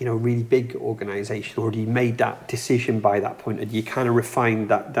really big organisation, or had you made that decision by that point? Had you kind of refined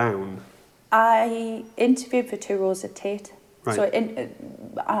that down? I interviewed for 2 roles at Tate. Right. So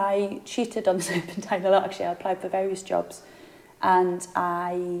I cheated on the Serpentine a lot actually. I applied for various jobs, and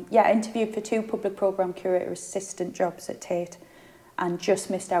I interviewed for 2 public programme curator assistant jobs at Tate, and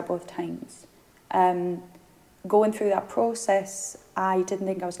just missed out both times. Going through that process, I didn't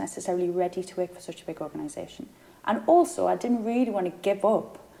think I was necessarily ready to work for such a big organisation. And also, I didn't really want to give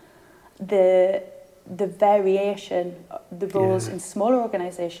up the variation the roles in smaller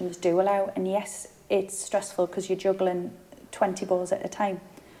organisations do allow. And yes, it's stressful because you're juggling 20 balls at a time.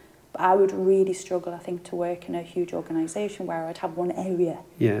 But I would really struggle, I think, to work in a huge organisation where I'd have one area,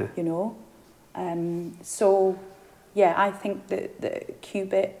 So, I think that the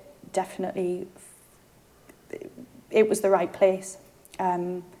Cubit definitely, it was the right place.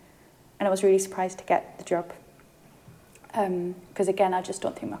 And I was really surprised to get the job. Because again, I just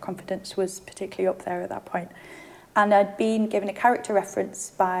don't think my confidence was particularly up there at that point. And I'd been given a character reference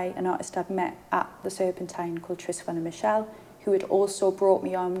by an artist I'd met at the Serpentine called Tris Van Michel, who had also brought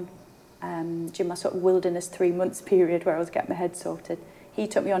me on during my sort of wilderness 3 months period where I was getting my head sorted. He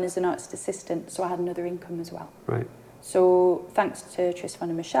took me on as an artist assistant, so I had another income as well. Right. So thanks to Tris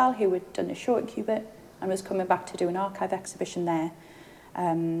Van Michel, who had done a show at Cubit and was coming back to do an archive exhibition there.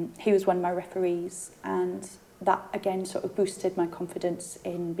 He was one of my referees, and that again sort of boosted my confidence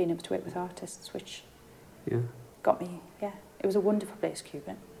in being able to work with artists, which got me, it was a wonderful place,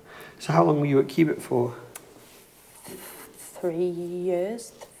 Cubit. So how long were you at Cubit for? 3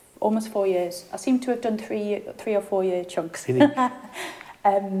 years, almost 4 years. I seem to have done 3 or 4 year chunks. Do you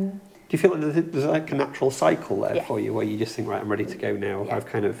feel like there's like a natural cycle there for you, where you just think, right, I'm ready to go now, I've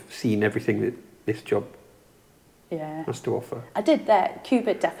kind of seen everything that this job has to offer? I did that,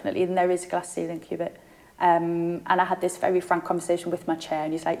 Cubit definitely, and there is a glass ceiling Cubit. And I had this very frank conversation with my chair,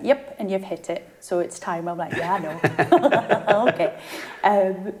 and he's like, yep, and you've hit it, so it's time. I'm like, yeah, I know. Okay.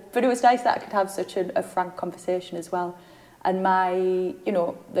 But it was nice that I could have such a frank conversation as well. And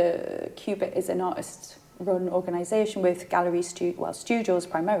the Cubit is an artist-run organisation with studios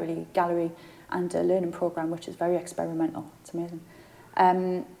primarily, gallery, and a learning programme, which is very experimental. It's amazing.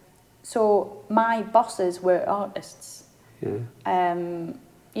 So my bosses were artists. Yeah.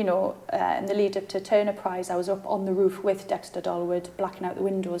 In the lead up to Turner Prize, I was up on the roof with Dexter Dolwood, blacking out the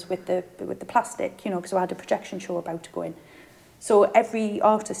windows with the plastic, because I had a projection show about to go in. So every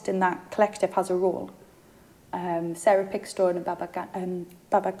artist in that collective has a role. Sarah Pickstone and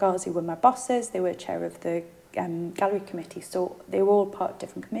Babak Ghazi were my bosses. They were chair of the gallery committee, so they were all part of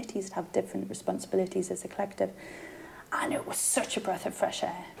different committees, have different responsibilities as a collective. And it was such a breath of fresh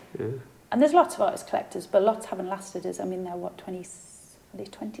air. Yeah. And there's lots of artist collectors, but lots haven't lasted they're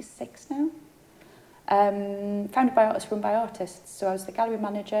 26 now. Founded by artists, run by artists. So I was the gallery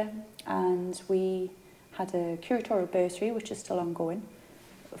manager, and we had a curatorial bursary, which is still ongoing,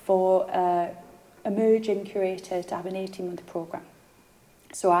 for emerging curator to have an 18-month programme.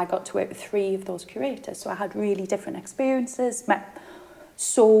 So I got to work with 3 of those curators. So I had really different experiences, met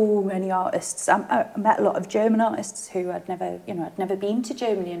so many artists. I met a lot of German artists who I'd never been to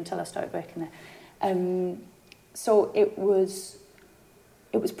Germany until I started working there. So it was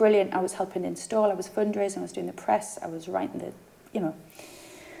brilliant. I was helping install, I was fundraising, I was doing the press, I was writing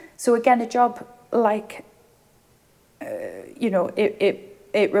So again, a job like,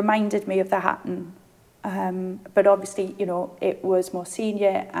 it reminded me of the Hatton. But obviously, it was more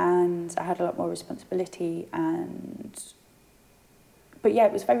senior and I had a lot more responsibility but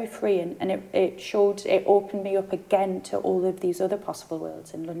it was very freeing, and it opened me up again to all of these other possible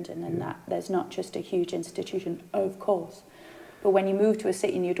worlds in London, and that there's not just a huge institution, of course. But when you move to a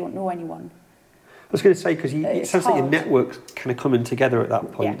city and you don't know anyone... I was going to say, because it sounds like your network's kind of coming together at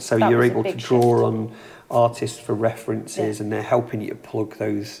that point, so you're able to draw on artists for references, and they're helping you to plug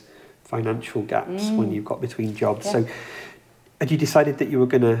those financial gaps when you've got between jobs. So Had you decided that you were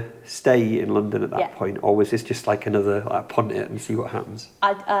going to stay in London at that Yeah. point, or was this just like another punt it and see what happens?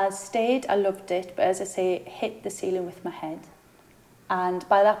 I stayed, I loved it, but as I say, hit the ceiling with my head. And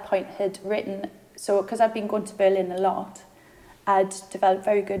by that point had written, so because I'd been going to Berlin a lot, I'd developed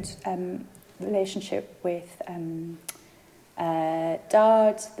very good relationship with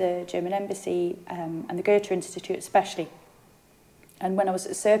DARD, the German embassy, and the Goethe Institute especially. And when I was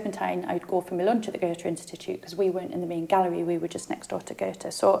at Serpentine, I'd go for my lunch at the Goethe Institute because we weren't in the main gallery, we were just next door to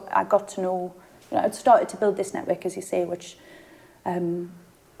Goethe. So I got to know, I'd started to build this network, as you say, which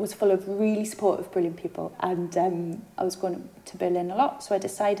was full of really supportive, brilliant people. And I was going to Berlin a lot, so I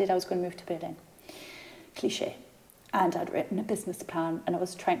decided I was going to move to Berlin. Cliché. And I'd written a business plan, and I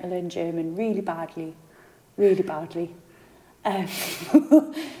was trying to learn German really badly.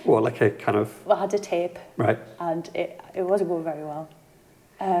 Well, like a kind of... I had a tape, right, and it wasn't going very well.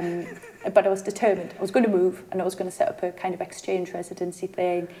 But I was determined. I was going to move, and I was going to set up a kind of exchange residency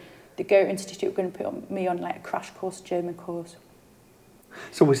thing. The Goethe Institute were going to put me on like a crash course, German course.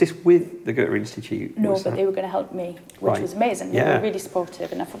 So was this with the Goethe Institute? No, but they were going to help me, which was amazing. They were really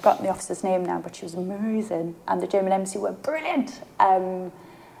supportive, and I've forgotten the officer's name now, but she was amazing. And the German embassy were brilliant.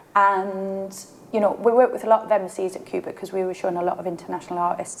 And, you know, we worked with a lot of embassies at Cuba because we were showing a lot of international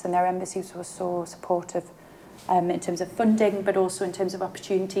artists, and their embassies were so supportive in terms of funding, but also in terms of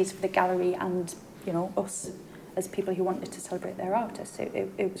opportunities for the gallery and, you know, us as people who wanted to celebrate their artists.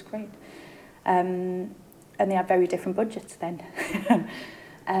 It was great. And they had very different budgets then.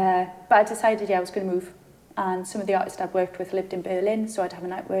 But I decided, I was going to move. And some of the artists I'd worked with lived in Berlin, so I'd have a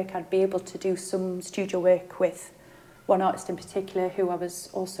night work. I'd be able to do some studio work with one artist in particular who I was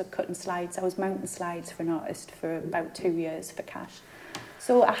also cutting slides. I was mounting slides for an artist for about 2 years for cash.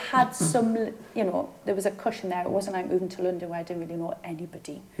 So I had some, you know, there was a cushion there. It wasn't like moving to London where I didn't really know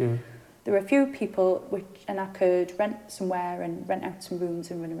anybody. Yeah. There were a few people and I could rent somewhere and rent out some rooms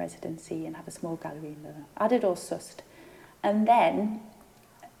and run a residency and have a small gallery. And I did all sussed. And then,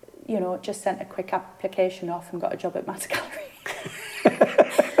 you know, just sent a quick application off and got a job at Matt's Gallery.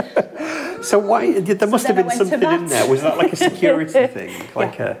 So why, there must have been something in there. Was that like a security thing?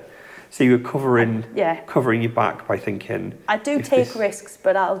 Like so you were covering your back by thinking... I do take risks,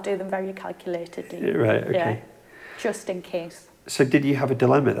 but I'll do them very calculatedly. Right, okay. Yeah, just in case. So did you have a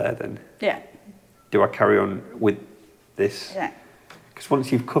dilemma there then? Yeah. Do I carry on with this? Yeah. Because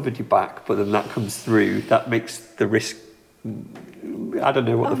once you've covered your back, but then that comes through, that makes the risk, I don't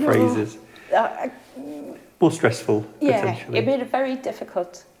know what the phrase is, more stressful, potentially. It made it very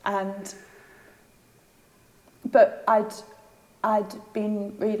difficult. But I'd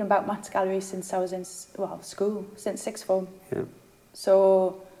been reading about Matt's Gallery since I was in school, since sixth form. Yeah.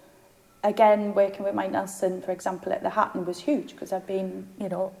 So again, working with Mike Nelson, for example, at the Hatton was huge because I've been, you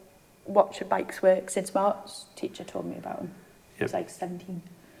know, watching bikes work since my arts teacher told me about him. I was like 17.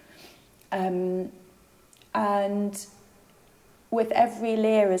 And with every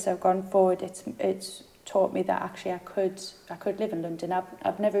layer as I've gone forward, it's taught me that actually I could live in London.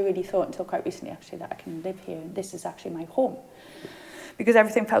 I've never really thought until quite recently actually that I can live here and this is actually my home. Because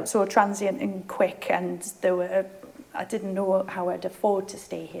everything felt so transient and quick, and I didn't know how I'd afford to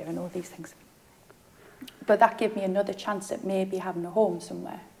stay here and all these things. But that gave me another chance at maybe having a home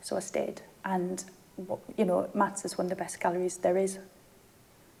somewhere. So I stayed. And, you know, Matt's is one of the best galleries there is.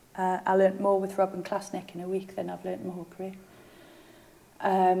 I learnt more with Robin Klasnick in a week than I've learnt my whole career.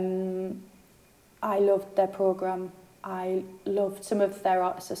 I loved their programme. I loved some of their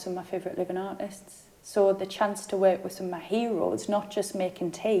artists, are some of my favourite living artists. So the chance to work with some of my heroes, not just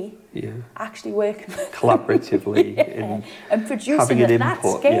making tea, actually working collaboratively and producing at that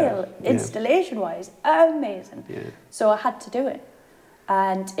scale, installation-wise, amazing. Yeah. So I had to do it,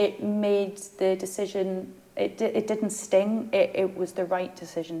 and it made the decision. It didn't sting. It was the right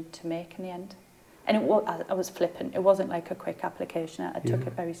decision to make in the end, and I was flippant. It wasn't like a quick application. I took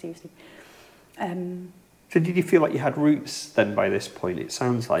it very seriously. So did you feel like you had roots then by this point? It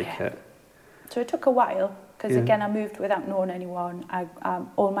sounds like it. So it took a while, because again, I moved without knowing anyone.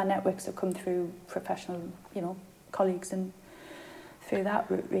 All my networks have come through professional, you know, colleagues, and through that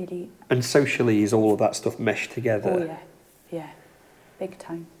route, really. And socially, is all of that stuff meshed together? Oh, yeah, big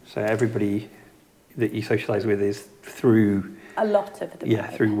time. So everybody that you socialise with is through... A lot of them.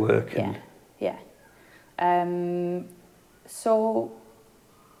 Through work. So,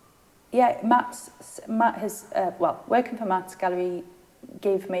 Matt has, working for Matt's Gallery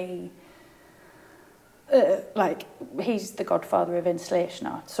gave me... he's the godfather of installation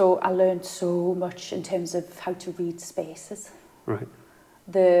art. So I learned so much in terms of how to read spaces. Right.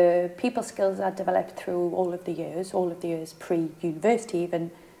 The people skills I developed through all of the years pre-university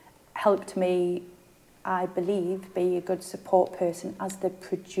even, helped me I believe, be a good support person as the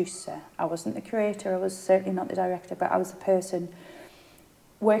producer. I wasn't the curator, I was certainly not the director, but I was the person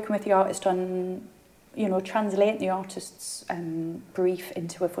working with the artist on, translating the artist's brief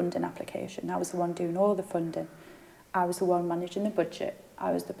into a funding application. I was the one doing all the funding. I was the one managing the budget.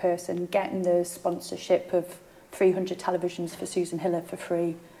 I was the person getting the sponsorship of 300 televisions for Susan Hiller for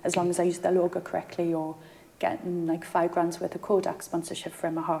free, as long as I used their logo correctly, or getting like £5,000 worth of Kodak sponsorship for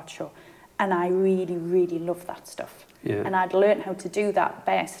Emma Hart show. And I really, really loved that stuff. Yeah. And I'd learned how to do that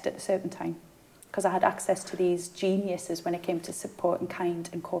best at a certain time, because I had access to these geniuses when it came to support and kind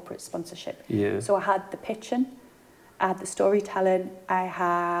and corporate sponsorship. Yeah. So I had the pitching, I had the storytelling, I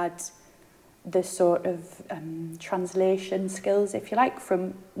had the sort of translation skills, if you like,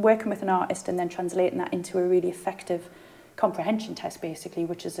 from working with an artist and then translating that into a really effective comprehension test, basically,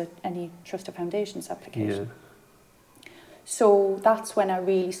 which is any Trust or Foundations application. Yeah. So that's when I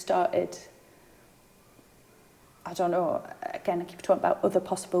really started, I don't know, again, I keep talking about other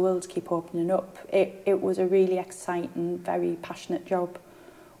possible worlds keep opening up. It was a really exciting, very passionate job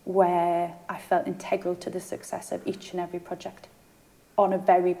where I felt integral to the success of each and every project on a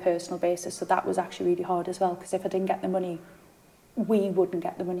very personal basis. So that was actually really hard as well, because if I didn't get the money, we wouldn't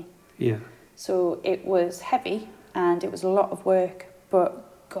get the money. Yeah. So it was heavy and it was a lot of work,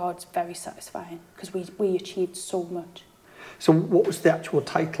 but God, it's very satisfying because we achieved so much. So what was the actual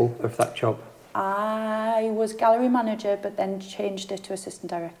title of that job? I was gallery manager, but then changed it to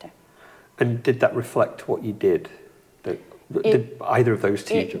assistant director. And did that reflect what you did? Did either of those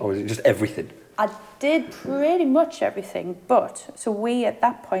two, or was it just everything? I did pretty much everything, but so we at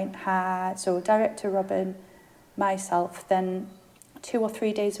that point had, director Robin, myself, then 2 or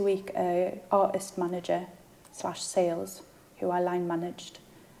 3 days a week, artist manager / sales, who I line managed.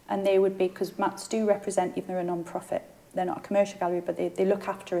 And they would be, because Mats do represent, even though they're a non-profit, they're not a commercial gallery, but they look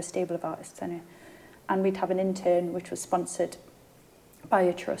after a stable of artists anyway. And we'd have an intern which was sponsored by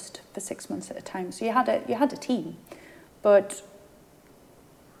a trust for 6 months at a time. So you had a team, but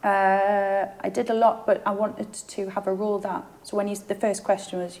I did a lot, but I wanted to have a role that, so when the first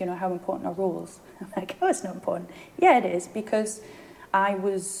question was, how important are roles? I'm like, oh, it's not important. Yeah, it is, because I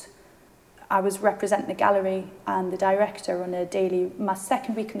was representing the gallery and the director on a daily. My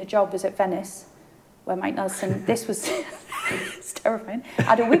second week in the job was at Venice, where Mike Nelson, this was it's terrifying. I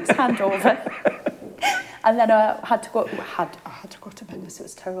had a week's handover, and then I had to go to Venice. It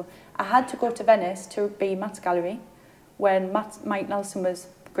was terrible. I had to go to Venice to be Matt's gallery when Mike Nelson was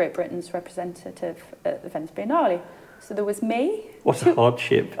Great Britain's representative at the Venice Biennale. So there was me. What a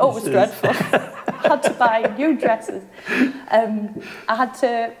hardship. Oh, it was dreadful. I had to buy new dresses. I had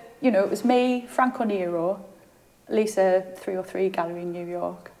to, it was me, Franco Nero, Lisa 303 Gallery in New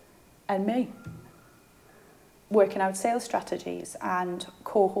York, and me, working out sales strategies and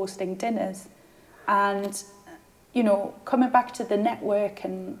co-hosting dinners. And, coming back to the network,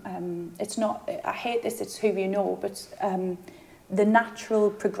 and it's not, I hate this, it's who you know, but the natural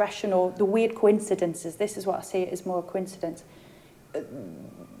progression or the weird coincidences, this is what I see it as more a coincidence.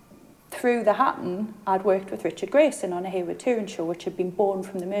 Through the Hatton, I'd worked with Richard Grayson on a Hayward touring show, which had been born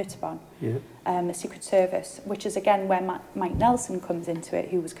from the Mertibon, the Secret Service, which is again where Mike Nelson comes into it,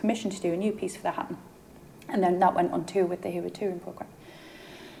 who was commissioned to do a new piece for the Hatton. And then that went on tour with the Hayward touring programme.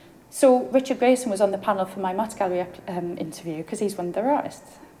 So Richard Grayson was on the panel for my Matt's Gallery interview, because he's one of their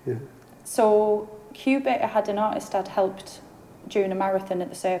artists. Yeah. So Cubit had an artist I'd helped during a marathon at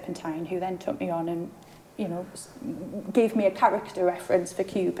the Serpentine, who then took me on and, gave me a character reference for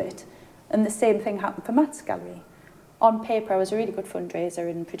Cubit. And the same thing happened for Matt's Gallery. On paper, I was a really good fundraiser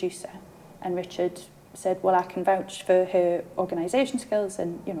and producer. And Richard said, well, I can vouch for her organisation skills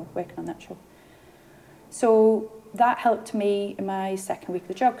and, working on that show. So that helped me in my second week of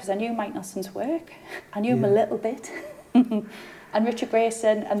the job, because I knew Mike Nelson's work. I knew him a little bit. And Richard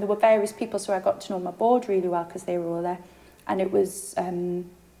Grayson, and there were various people, so I got to know my board really well because they were all there. And it was,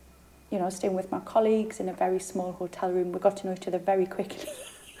 staying with my colleagues in a very small hotel room. We got to know each other very quickly.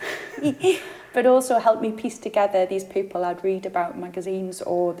 But also helped me piece together these people I'd read about in magazines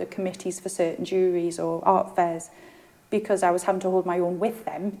or the committees for certain juries or art fairs, because I was having to hold my own with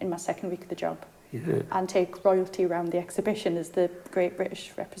them in my second week of the job. Yeah. And take royalty around the exhibition as the Great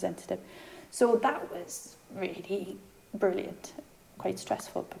British representative. So that was really brilliant. Quite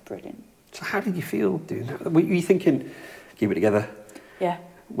stressful, but brilliant. So how did you feel doing that? Were you thinking, keep it together? Yeah.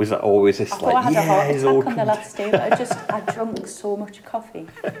 Was that always this I thought I had a heart attack on the all last day, but I drank so much coffee.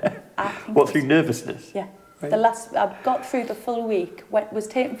 What, through nervousness? Yeah. Right. I got through the full week, was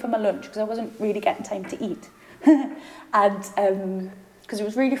taken for my lunch because I wasn't really getting time to eat. And because it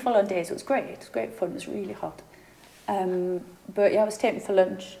was really full on days, it was great. It was great fun, it was really hot. But yeah, I was taken for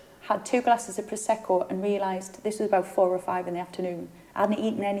lunch had 2 glasses of Prosecco and realised this was about 4 or 5 in the afternoon. I hadn't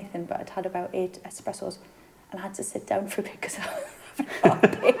eaten anything, but I'd had about 8 espressos, and I had to sit down for a bit because I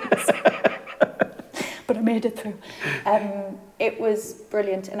but I made it through. It was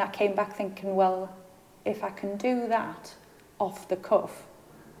brilliant, and I came back thinking, well, if I can do that off the cuff,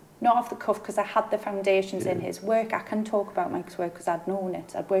 not off the cuff because I had the foundations in his work, I can talk about Mike's work because I'd known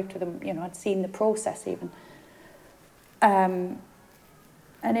it, I'd worked with him, I'd seen the process even.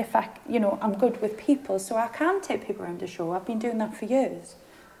 And if I'm good with people, so I can take people around the show. I've been doing that for years.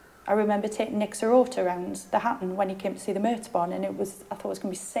 I remember taking Nick Sirota around the Hatton when he came to see the Mertzborn, and I thought it was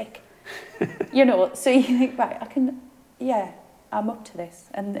going to be sick. So you think, right, I'm up to this.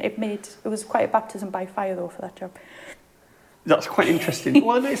 And it was quite a baptism by fire, though, for that job. That's quite interesting.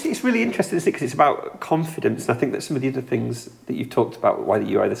 Well, it's really interesting, isn't it? Because it's about confidence. And I think that some of the other things that you've talked about, why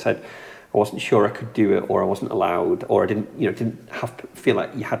you either said, I wasn't sure I could do it, or I wasn't allowed, or I didn't feel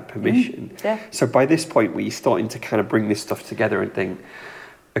like you had permission. Yeah. So by this point, were you starting to kind of bring this stuff together and think,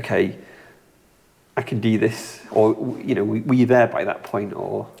 okay, I can do this, or were you there by that point,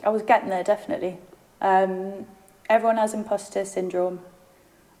 or? I was getting there, definitely. Everyone has imposter syndrome.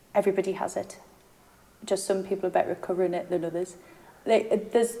 Everybody has it. Just some people are better at covering it than others.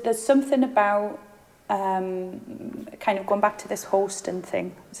 There's something about kind of going back to this hosting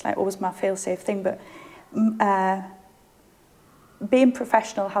thing. It's like always my fail-safe thing, but being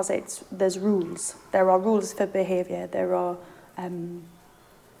professional there's rules. There are rules for behaviour.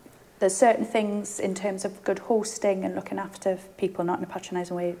 There's certain things in terms of good hosting and looking after people, not in a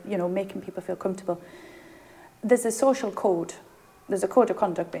patronising way, making people feel comfortable. There's a social code. There's a code of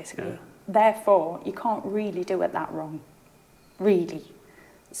conduct, basically. Yeah. Therefore, you can't really do it that wrong. Really.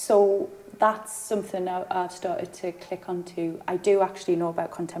 So that's something I've started to click onto. I do actually know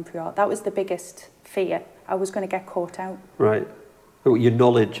about contemporary art. That was the biggest fear. I was going to get caught out. Right. Your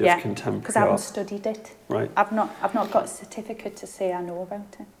knowledge of contemporary art. Because I haven't studied it. Right. I've not got a certificate to say I know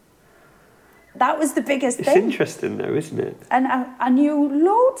about it. That was the biggest thing. It's interesting though, isn't it? And I knew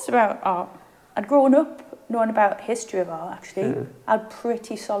loads about art. I'd grown up knowing about history of art, actually. Yeah. I had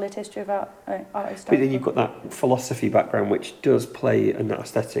pretty solid history of art. But then you've got that philosophy background, which does play, and that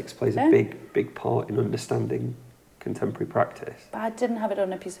aesthetics plays a big part in understanding contemporary practice. But I didn't have it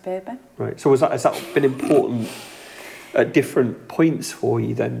on a piece of paper. Right. So has that been important at different points for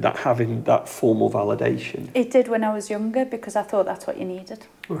you then, that having that formal validation? It did when I was younger, because I thought that's what you needed.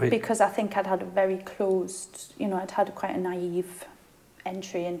 Right. Because I think I'd had a very closed, I'd had quite a naive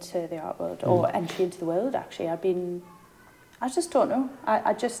entry into the art world, or entry into the world, actually. I just don't know.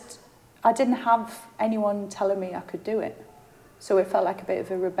 I didn't have anyone telling me I could do it. So it felt like a bit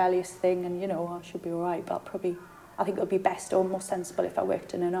of a rebellious thing, and, I should be all right, but I think it would be best or more sensible if I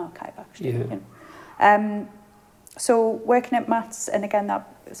worked in an archive, actually. Yeah. So working at MATS, and again, that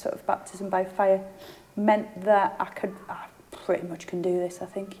sort of baptism by fire, meant that I pretty much can do this, I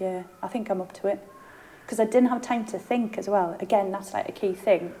think, yeah. I think I'm up to it. Because I didn't have time to think as well. Again, that's like a key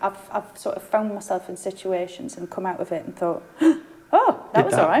thing. I've sort of found myself in situations and come out of it and thought, oh, that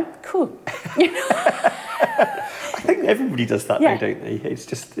was all right, cool. I think everybody does that though, don't they? It's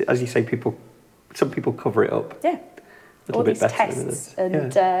just, as you say, some people cover it up. Yeah. All these tests,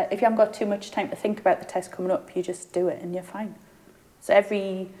 and if you haven't got too much time to think about the test coming up, you just do it and you're fine. So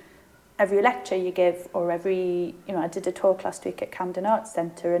every lecture you give, or I did a talk last week at Camden Arts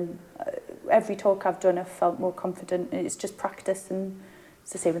Centre, and every talk I've done I've felt more confident. It's just practice, and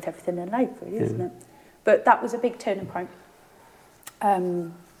it's the same with everything in life, really, isn't it? But that was a big turning point.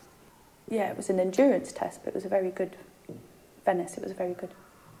 It was an endurance test, but it was a very good Venice. It was a very good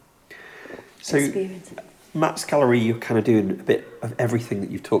experience. Matt's Gallery, you're kind of doing a bit of everything that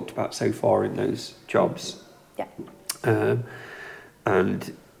you've talked about so far in those jobs. Yeah.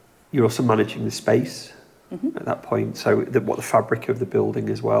 And you're also managing the space at that point. So the fabric of the building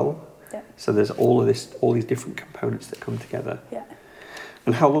as well. Yeah. So there's all these different components that come together. Yeah.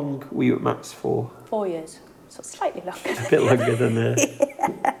 And how long were you at Matt's for? 4 years. So slightly longer. A bit longer than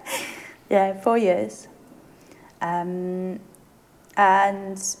Yeah, 4 years. And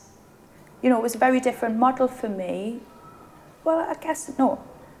it was a very different model for me. Well, I guess no.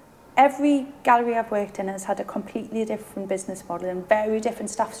 Every gallery I've worked in has had a completely different business model and very different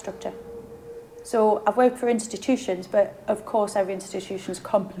staff structure. So I've worked for institutions, but of course every institution is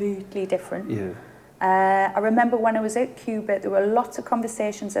completely different. Yeah. I remember when I was at Cubit, there were lots of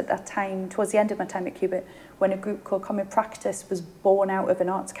conversations at that time, towards the end of my time at Cubit, when a group called Common Practice was born out of an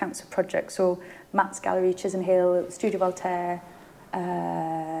Arts Council project. So Matt's Gallery, Chisholm Hill, Studio Voltaire,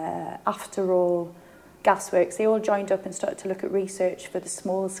 After All, Gasworks, they all joined up and started to look at research for the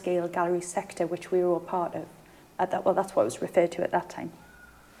small-scale gallery sector, which we were all part of. That's what it was referred to at that time.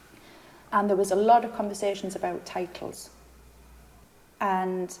 And there was a lot of conversations about titles.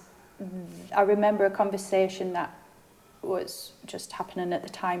 And I remember a conversation that was just happening at the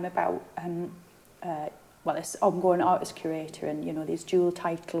time about this ongoing artist curator and, you know, these dual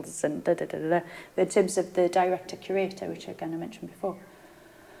titles and in terms of the director curator, which again I mentioned before.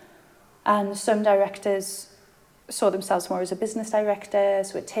 And some directors saw themselves more as a business director,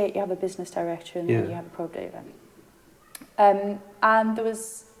 so you have a business director and then you have a project director. And there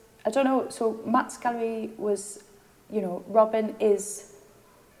was, I don't know, so Matt's gallery was, you know, Robin is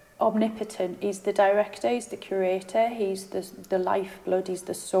omnipotent. He's the director, he's the curator, he's the lifeblood, he's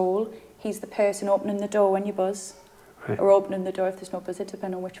the soul. He's the person opening the door when you buzz, or opening the door if there's no buzzer,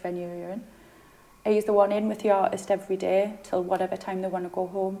 depending on which venue you're in. He's the one in with the artist every day till whatever time they want to go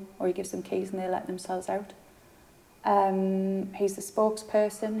home, or he gives them keys and they let themselves out. He's the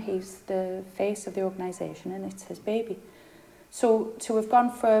spokesperson, he's the face of the organisation, and it's his baby. So to have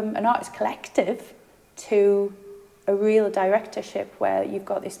gone from an artist collective to a real directorship where you've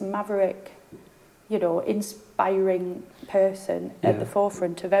got this maverick, you know, inspiring person at the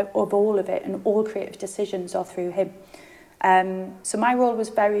forefront of all of it, and all creative decisions are through him. So my role was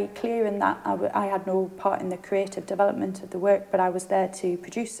very clear in that I had no part in the creative development of the work, but I was there to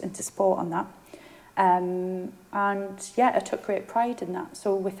produce and to support on that. And I took great pride in that.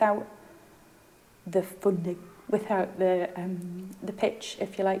 So without the funding, without the pitch,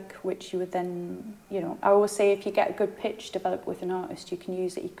 if you like, which you would then, you know, I always say if you get a good pitch developed with an artist, you can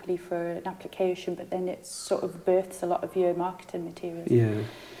use it equally for an application, but then it sort of births a lot of your marketing materials. Yeah.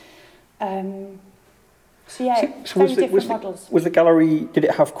 Very different models. Was the gallery, did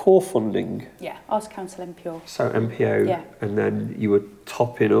it have core funding? Yeah, Arts Council MPO. So MPO, and then you were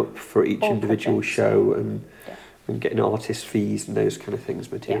topping up for each all individual projects, show and getting artist fees and those kind of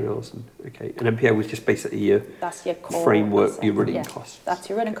things, materials. And MPO was just basically that's your core framework, your running costs. That's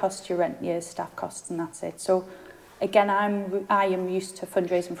your running costs, your rent, your staff costs, and that's it. So again, I am used to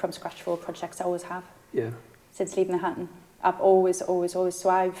fundraising from scratch for all projects. I always have. Yeah. Since leaving the Hatton, I've always. So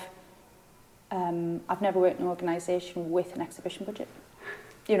I've never worked in an organisation with an exhibition budget.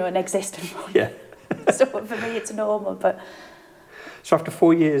 You know, an existing one. Yeah. So for me, it's normal. But so after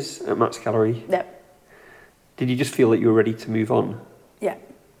 4 years at Matt's Gallery. Yep. Did you just feel that you were ready to move on? Yeah.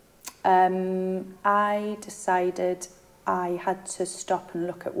 I decided I had to stop and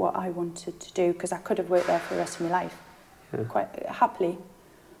look at what I wanted to do, because I could have worked there for the rest of my life, quite happily.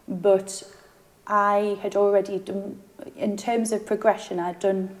 But I had already done, in terms of progression, I'd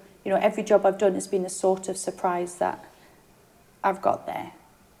done, you know, every job I've done has been a sort of surprise that I've got there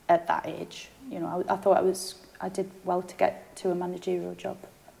at that age. You know, I thought I did well to get to a managerial job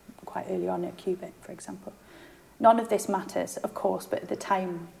quite early on at Cubic, for example. None of this matters, of course, but at the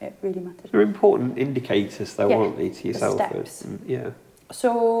time, it really mattered. They're important indicators, though, aren't they, to yourself? The steps.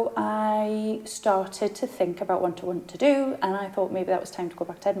 So I started to think about what I wanted to do, and I thought maybe that was time to go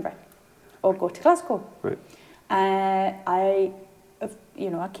back to Edinburgh or go to Glasgow. Right. I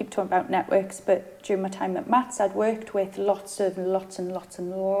keep talking about networks, but during my time at Matt's, I'd worked with lots of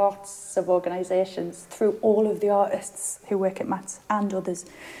organisations through all of the artists who work at Matt's and others.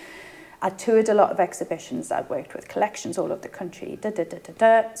 I toured a lot of exhibitions. I'd worked with collections all over the country.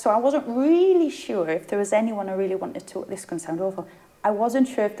 So I wasn't really sure if there was anyone I really wanted to. This can sound awful. I wasn't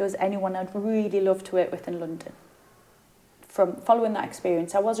sure if there was anyone I'd really love to work with in London. From following that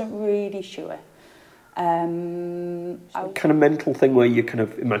experience, I wasn't really sure. Kind of mental thing where you're kind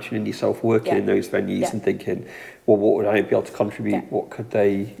of imagining yourself working in those venues and thinking, well, what would I be able to contribute? Yeah. What could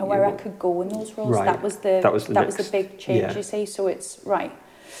they? And where I could go in those roles. Right. That was the big change. You see. So it's right.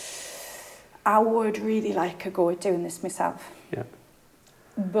 I would really like a go at doing this myself. Yeah.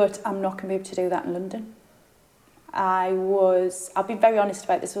 But I'm not going to be able to do that in London. I'll be very honest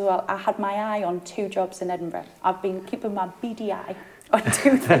about this as well. I had my eye on 2 jobs in Edinburgh. I've been keeping my beady eye on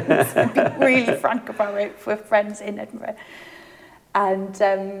 2 things. I've been really frank about it with friends in Edinburgh. And,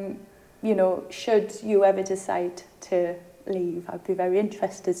 should you ever decide to leave, I'd be very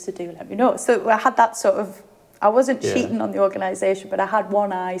interested to let me know. So I had that sort of, I wasn't cheating on the organisation, but I had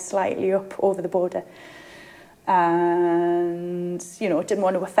one eye slightly up over the border. And, didn't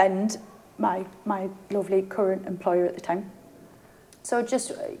want to offend my lovely current employer at the time. So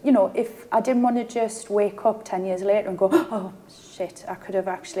just, if I didn't want to just wake up 10 years later and go, oh, shit, I could have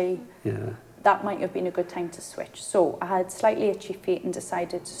actually, that might have been a good time to switch. So I had slightly itchy feet and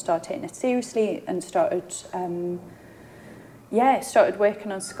decided to start taking it seriously and started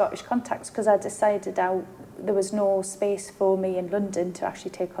working on Scottish contacts, because I decided there was no space for me in London to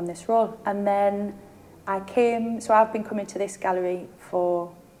actually take on this role. And then I've been coming to this gallery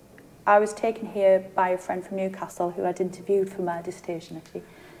I was taken here by a friend from Newcastle who I'd interviewed for my dissertation, actually,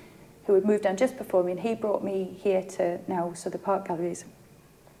 who had moved down just before me, and he brought me here to now Southwark Park Galleries.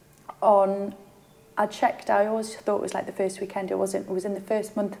 I checked, I always thought it was like the first weekend. It wasn't. It was in the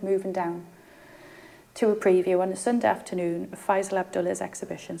first month of moving down to a preview on a Sunday afternoon of Faisal Abdullah's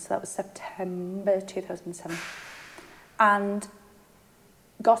exhibition. So that was September 2007. And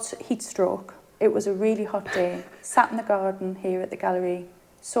got heat stroke. It was a really hot day. Sat in the garden here at the gallery.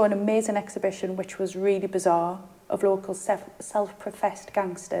 Saw an amazing exhibition, which was really bizarre, of local self-professed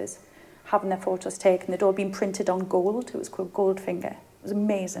gangsters having their photos taken. They'd all been printed on gold. It was called Goldfinger. It was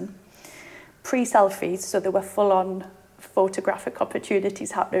amazing. Pre-selfies, so there were full-on photographic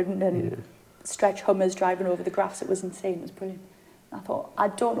opportunities happening and stretch Hummers driving over the grass. It was insane. It was brilliant. I thought, I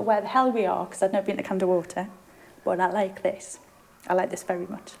don't know where the hell we are, because I'd never been to Canderwater, but I like this. I like this very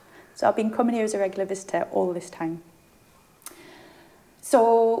much. So I've been coming here as a regular visitor all this time.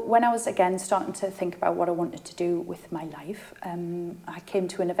 So when I was, again, starting to think about what I wanted to do with my life, I came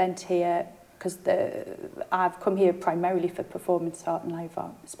to an event here, because I've come here primarily for performance art and live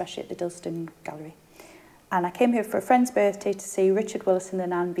art, especially at the Dilston Gallery. And I came here for a friend's birthday to see Richard Wilson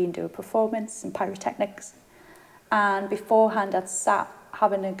and Anne Bean do a performance in pyrotechnics. And beforehand, I'd sat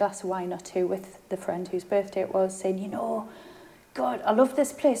having a glass of wine or two with the friend whose birthday it was, saying, you know, God, I love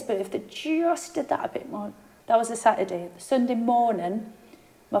this place, but if they just did that a bit more. That was a Saturday. The Sunday morning,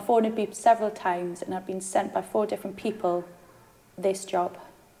 my phone had beeped several times, and I'd been sent by 4 different people this job,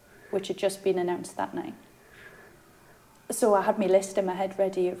 which had just been announced that night. So I had my list in my head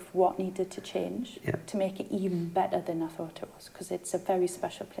ready of what needed to change to make it even better than I thought it was, because it's a very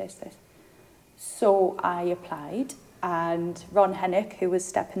special place, this. So I applied, and Ron Hennick, who was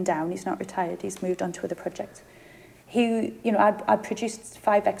stepping down, he's not retired, he's moved on to other projects. He, you know, I produced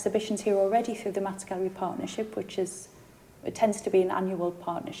 5 exhibitions here already through the Mats Gallery Partnership, which is, it tends to be an annual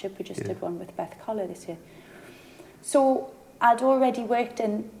partnership. We just did one with Beth Collar this year. So I'd already worked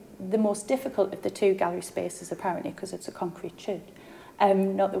in the most difficult of the 2 gallery spaces, apparently, because it's a concrete shed,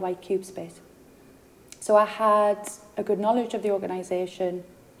 not the white cube space. So I had a good knowledge of the organisation,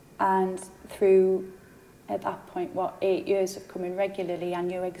 and through, at that point, 8 years of coming regularly, I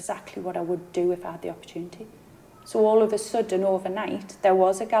knew exactly what I would do if I had the opportunity. So all of a sudden, overnight, there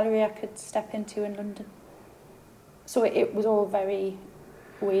was a gallery I could step into in London. So it was all very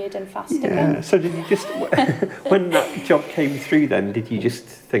weird and fast again. So did you just, when that job came through then, did you just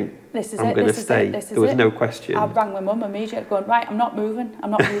think, I'm going to stay? There was no question. I rang my mum immediately going, right, I'm not moving.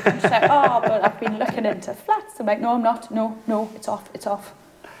 She's like, oh, but I've been looking into flats. I'm like, no, I'm not. No, it's off.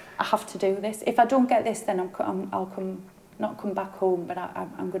 I have to do this. If I don't get this, then I'll not come back home, but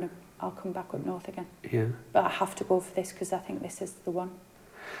I'll come back up north again. Yeah. But I have to go for this, because I think this is the one.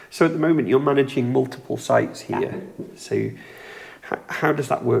 So at the moment, you're managing multiple sites here. Yeah. So how does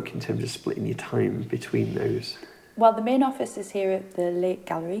that work in terms of splitting your time between those? Well, the main office is here at the Lake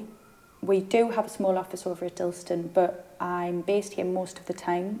Gallery. We do have a small office over at Dilston, but I'm based here most of the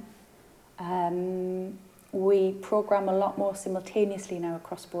time. We programme a lot more simultaneously now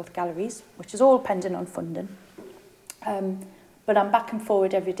across both galleries, which is all dependent on funding. But I'm back and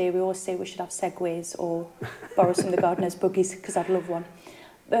forward every day. We always say we should have segways or borrow some of the gardener's buggies, because I'd love one.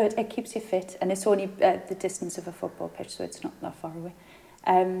 But it keeps you fit, and it's only the distance of a football pitch, so it's not that far away.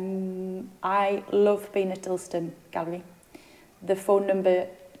 I love being at Dilston Gallery. The phone number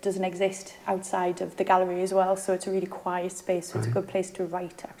doesn't exist outside of the gallery as well, so it's a really quiet space, so it's a good place to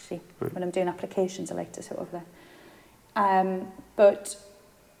write, actually. When I'm doing applications, I like to sit over there. But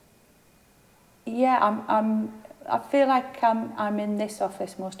yeah, I feel like I'm in this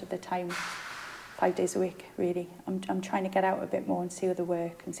office most of the time, 5 days a week, really. I'm trying to get out a bit more and see other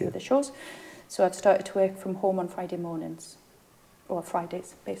work and see other shows. So I've started to work from home on Friday mornings, or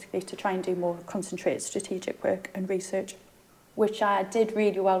Fridays, basically, to try and do more concentrated strategic work and research, which I did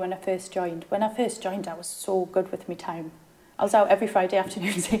really well when I first joined. When I first joined, I was so good with my time. I was out every Friday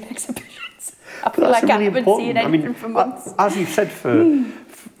afternoon seeing exhibitions. I feel like I haven't seen anything for months. As you said,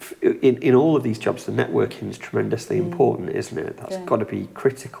 in all of these jobs, the networking is tremendously important, isn't it? That's got to be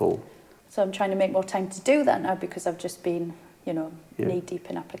critical. So I'm trying to make more time to do that now, because I've just been, knee-deep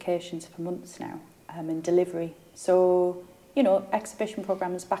in applications for months now, in delivery. So, exhibition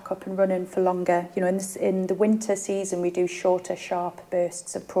programmes back up and running for longer. In the winter season, we do shorter, sharp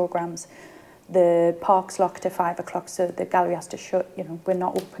bursts of programmes. The park's locked at 5 o'clock, so the gallery has to shut. We're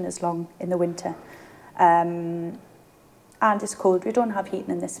not open as long in the winter. And it's cold. We don't have heating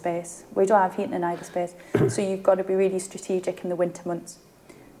in this space. We don't have heating in either space. So you've got to be really strategic in the winter months.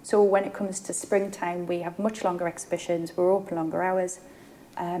 So when it comes to springtime, we have much longer exhibitions. We're open longer hours.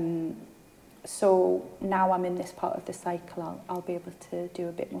 So now I'm in this part of the cycle, I'll be able to do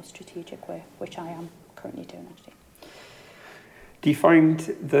a bit more strategic work, which I am currently doing, actually. Do you find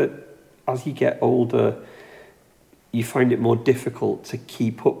that as you get older, you find it more difficult to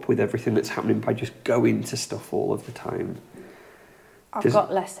keep up with everything that's happening by just going to stuff all of the time? I've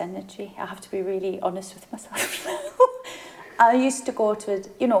got less energy. I have to be really honest with myself now. I used to go to,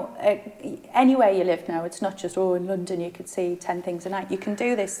 anywhere you live now. It's not just, in London you could see 10 things a night. You can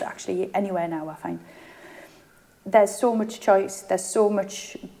do this actually anywhere now, I find. There's so much choice. There's so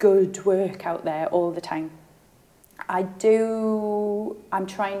much good work out there all the time. I'm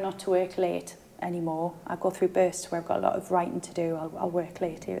trying not to work late anymore. I go through bursts where I've got a lot of writing to do. I'll work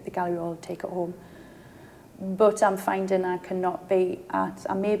late here at the gallery, or I'll take it home. But I'm finding I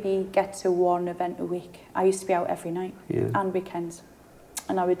maybe get to one event a week. I used to be out every night and weekends.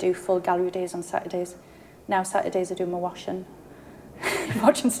 And I would do full gallery days on Saturdays. Now Saturdays I do my washing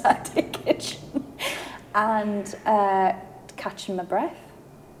Saturday Kitchen and catching my breath.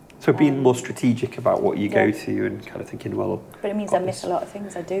 So being more strategic about what you go to and kind of thinking, well... But it means I miss a lot of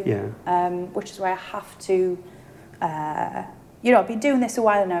things I do. Yeah. Which is why I have to... I've been doing this a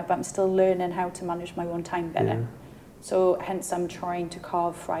while now, but I'm still learning how to manage my own time better. Yeah. So hence I'm trying to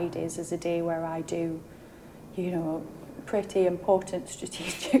carve Fridays as a day where I do, pretty important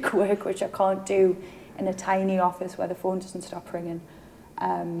strategic work, which I can't do in a tiny office where the phone doesn't stop ringing.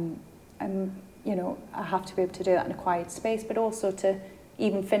 I have to be able to do that in a quiet space, but also to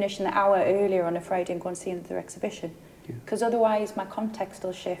even finish an hour earlier on a Friday and go and see another exhibition. Because otherwise my context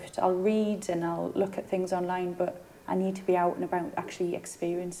will shift. I'll read and I'll look at things online, but I need to be out and about actually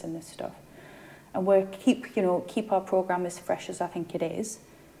experiencing this stuff. And keep our programme as fresh as I think it is.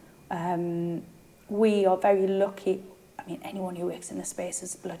 We are very lucky. I mean, anyone who works in the space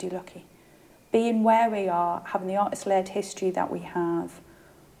is bloody lucky. Being where we are, having the artist-led history that we have,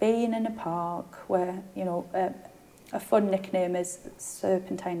 being in a park where, a fun nickname is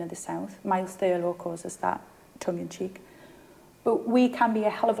Serpentine of the South. Miles Thurlow calls us that, tongue-in-cheek. But we can be a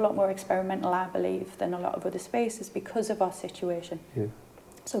hell of a lot more experimental, I believe, than a lot of other spaces because of our situation. Yeah.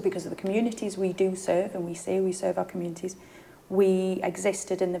 So because of the communities we do serve, and we say we serve our communities, we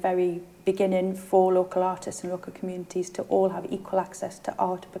existed in the very beginning for local artists and local communities to all have equal access to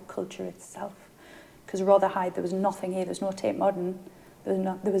art, but culture itself. Because Rotherhithe, there was nothing here. There's no Tate Modern.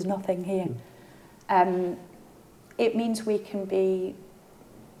 There was nothing here. It means we can be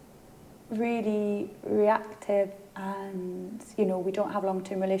really reactive, and we don't have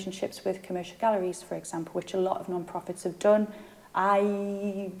long-term relationships with commercial galleries, for example, which a lot of non-profits have done.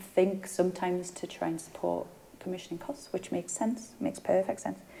 I think sometimes to try and support commissioning costs, which makes sense, makes perfect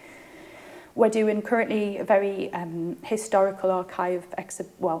sense. We're doing currently a very historical archive,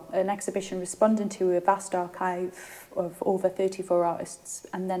 an exhibition responding to a vast archive of over 34 artists,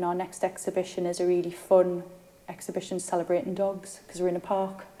 and then our next exhibition is a really fun exhibition celebrating dogs, because we're in a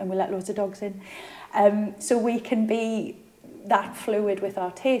park and we let loads of dogs in. So we can be that fluid with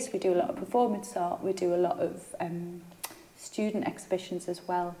our taste. We do a lot of performance art, we do a lot of student exhibitions as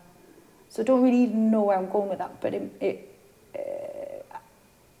well. So I don't really know where I'm going with that, but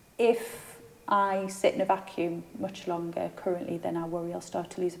if I sit in a vacuum much longer currently, then I worry I'll start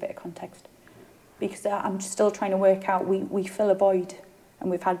to lose a bit of context. Because I'm still trying to work out, we fill a void, and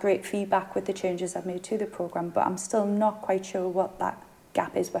we've had great feedback with the changes I've made to the programme, but I'm still not quite sure what that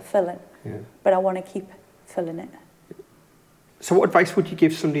gap is we're filling. Yeah. But I want to keep filling it. So what advice would you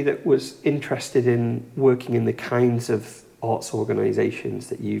give somebody that was interested in working in the kinds of arts organisations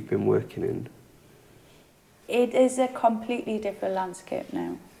that you've been working in? It is a completely different landscape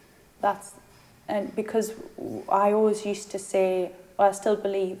now. And because I always used to say, I still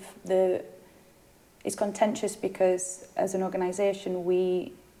believe it's contentious because as an organisation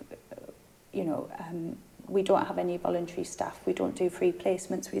we don't have any voluntary staff. We don't do free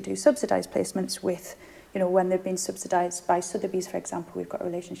placements. We do subsidised placements with, when they've been subsidised by Sotheby's, for example, we've got a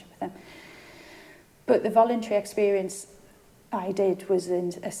relationship with them. But the voluntary experience I did was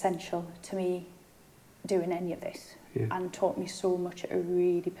essential to me doing any of this, and taught me so much at a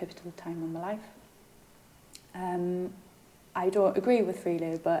really pivotal time in my life. I don't agree with free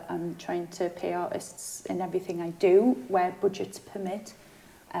labour. I'm trying to pay artists in everything I do where budgets permit.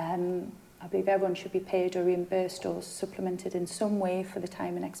 I believe everyone should be paid or reimbursed or supplemented in some way for the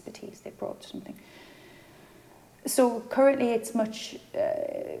time and expertise they brought to something. So currently it's much,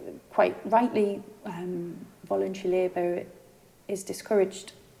 quite rightly, voluntary labour is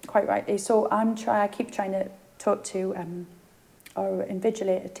discouraged, quite rightly. So I keep trying to talk to our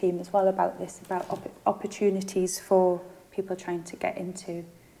Invigilator team as well about this, about opportunities for people trying to get into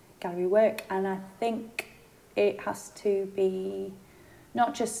gallery work. And I think it has to be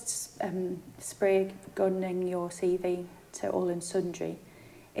not just spray gunning your CV to all and sundry.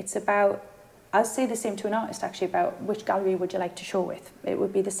 It's about I'd say the same to an artist actually about which gallery would you like to show with. It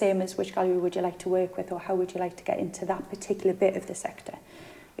would be the same as which gallery would you like to work with, or how would you like to get into that particular bit of the sector.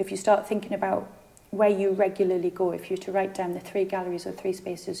 If you start thinking about where you regularly go, if you were to write down the 3 galleries or 3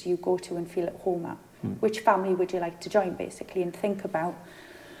 spaces you go to and feel at home at, which family would you like to join basically, and think about,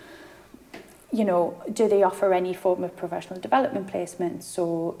 you know, do they offer any form of professional development placements?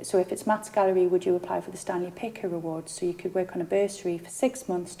 So if it's Matt's Gallery, would you apply for the Stanley Picker Awards so you could work on a bursary for 6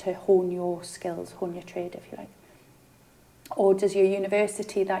 months to hone your skills, hone your trade, if you like? Or does your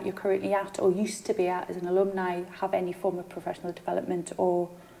university that you're currently at or used to be at as an alumni have any form of professional development or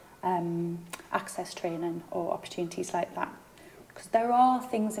access training or opportunities like that? Because there are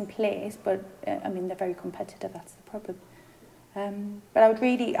things in place, but I mean, they're very competitive, that's the problem. But I would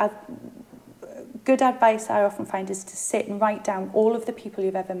really, good advice I often find is to sit and write down all of the people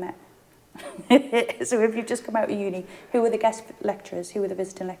you've ever met. So if you've just come out of uni, who were the guest lecturers, who were the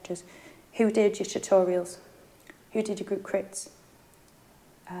visiting lecturers, who did your tutorials, who did your group crits,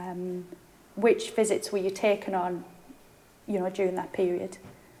 which visits were you taken on, you know, during that period.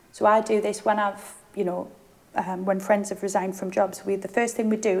 So I do this when I've, you know, when friends have resigned from jobs, the first thing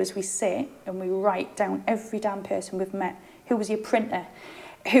we do is we sit and we write down every damn person we've met. Who was your printer?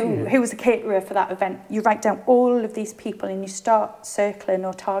 Who was the caterer for that event? You write down all of these people and you start circling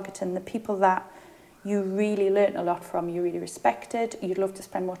or targeting the people that you really learnt a lot from, you really respected, you'd love to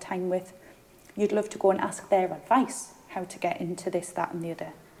spend more time with, you'd love to go and ask their advice, how to get into this, that and the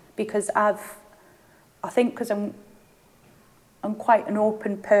other. Because I think because I'm quite an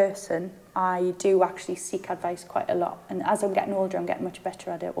open person, I do actually seek advice quite a lot. And as I'm getting older, I'm getting much better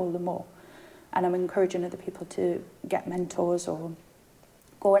at it all the more. And I'm encouraging other people to get mentors or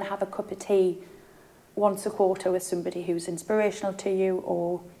go and have a cup of tea once a quarter with somebody who's inspirational to you,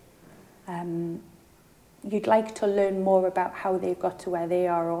 or you'd like to learn more about how they've got to where they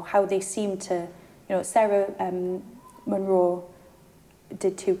are or how they seem to, you know, Sarah Monroe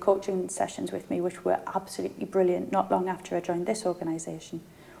did 2 coaching sessions with me, which were absolutely brilliant not long after I joined this organisation.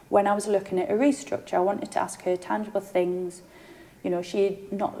 When I was looking at a restructure, I wanted to ask her tangible things. You know, she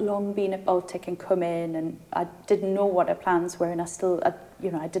had not long been at Baltic and come in, and I didn't know what her plans were, and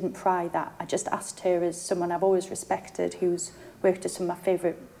I didn't pry that. I just asked her as someone I've always respected, who's worked at some of my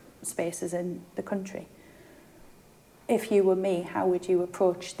favourite spaces in the country. If you were me, how would you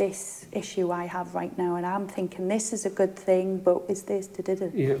approach this issue I have right now? And I'm thinking this is a good thing, but is this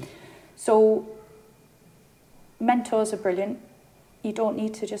da-da-da? Yeah. So mentors are brilliant. You don't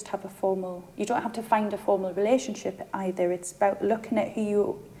need to just have you don't have to find a formal relationship either. It's about looking at who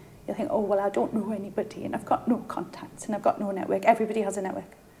you think, oh, well, I don't know anybody and I've got no contacts and I've got no network. Everybody has a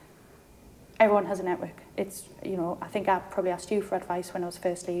network. Everyone has a network. It's, you know, I think I probably asked you for advice when I was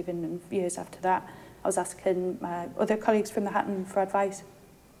first leaving, and years after that, I was asking my other colleagues from the Hatton for advice.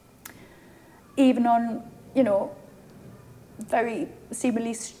 Even on, you know, very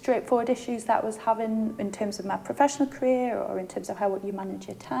seemingly straightforward issues that I was having in terms of my professional career or in terms of how you manage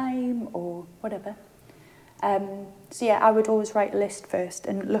your time or whatever. So yeah, I would always write a list first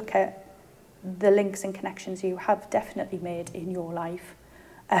and look at the links and connections you have definitely made in your life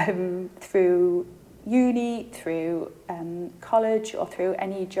through uni, through college, or through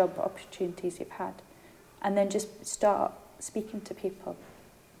any job opportunities you've had. And then just start speaking to people.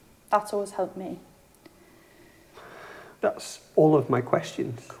 That's always helped me. That's all of my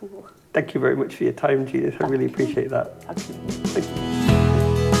questions. Cool. Thank you very much for your time, Judith. I really appreciate that. Absolutely. Thank you.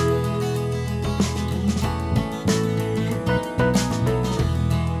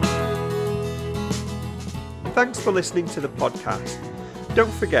 Thanks for listening to the podcast.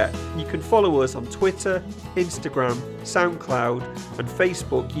 Don't forget, you can follow us on Twitter, Instagram, SoundCloud and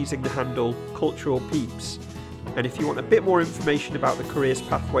Facebook using the handle Cultural Peeps. And if you want a bit more information about the Careers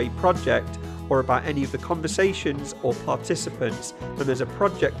Pathway project or about any of the conversations or participants, then there's a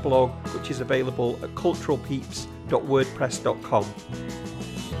project blog which is available at culturalpeeps.wordpress.com.